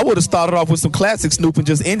 I would have started off with some classic Snoop and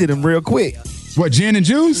just ended them real quick. What, gin and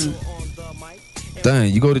juice?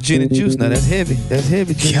 Dang, you go to gin and juice now. That's heavy. That's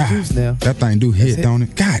heavy. Gin and juice now. That thing do hit, don't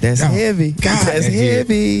it? God, that's heavy. God, that's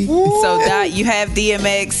heavy. So Dot, you have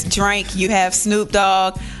DMX, Drink, you have Snoop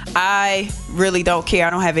Dogg. I really don't care. I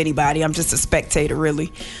don't have anybody. I'm just a spectator,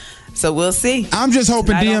 really. So we'll see. I'm just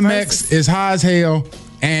hoping DMX is high as hell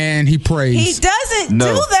and he prays. He doesn't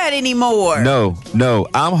do that anymore. No.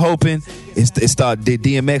 I'm hoping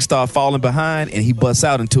DMX start falling behind and he busts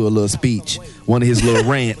out into a little speech, one of his little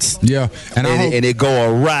rants. Yeah, and it go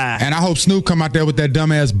awry. And I hope Snoop come out there with that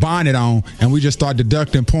dumbass bonnet on and we just start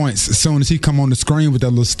deducting points as soon as he come on the screen with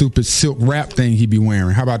that little stupid silk wrap thing he be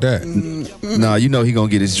wearing. How about that? Nah, you know he gonna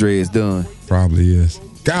get his dreads done. Probably is.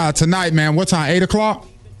 God, tonight, man. What time? 8 o'clock?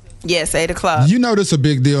 Yes, 8 o'clock. You know this is a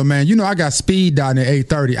big deal, man. You know I got speed dotting at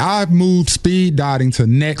 8:30. I've moved speed dotting to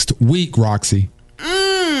next week, Roxie.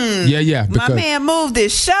 Yeah. My man moved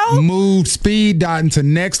this show. Moved speed dotting to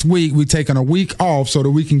next week. We taking a week off so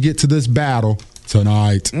that we can get to this battle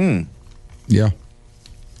tonight. Yeah.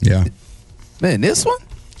 Man, this one?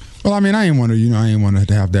 Well, I mean, I ain't want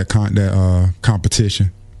to have that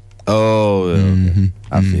competition. Oh,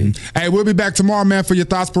 I feel. Hey, we'll be back tomorrow, man, for your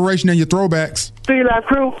THOTspiration and your throwbacks. 3 Live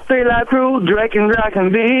Crew, Drake and Rock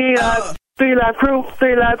and B Daht. 3 Live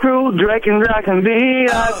Crew, Drake and Rock and B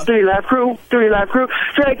Daht. 3 Live Crew,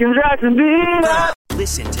 Drake and Rock and B Daht.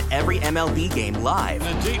 Listen to every MLB game live.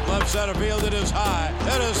 In the deep left center field, it is high,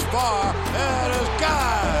 it is far, it is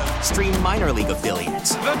gone. Stream minor league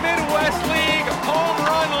affiliates. The Midwest League home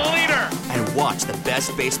run leader. And watch the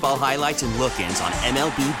best baseball highlights and look-ins on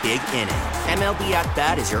MLB Big Inning. MLB At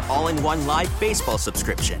Bat is your all-in-one live baseball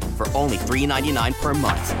subscription for only $3.99 per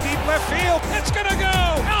month. Deep left field, it's gonna go.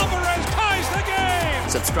 Alvarez ties the game.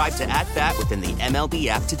 Subscribe to At Bat within the MLB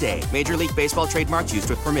app today. Major League Baseball trademarks used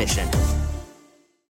with permission.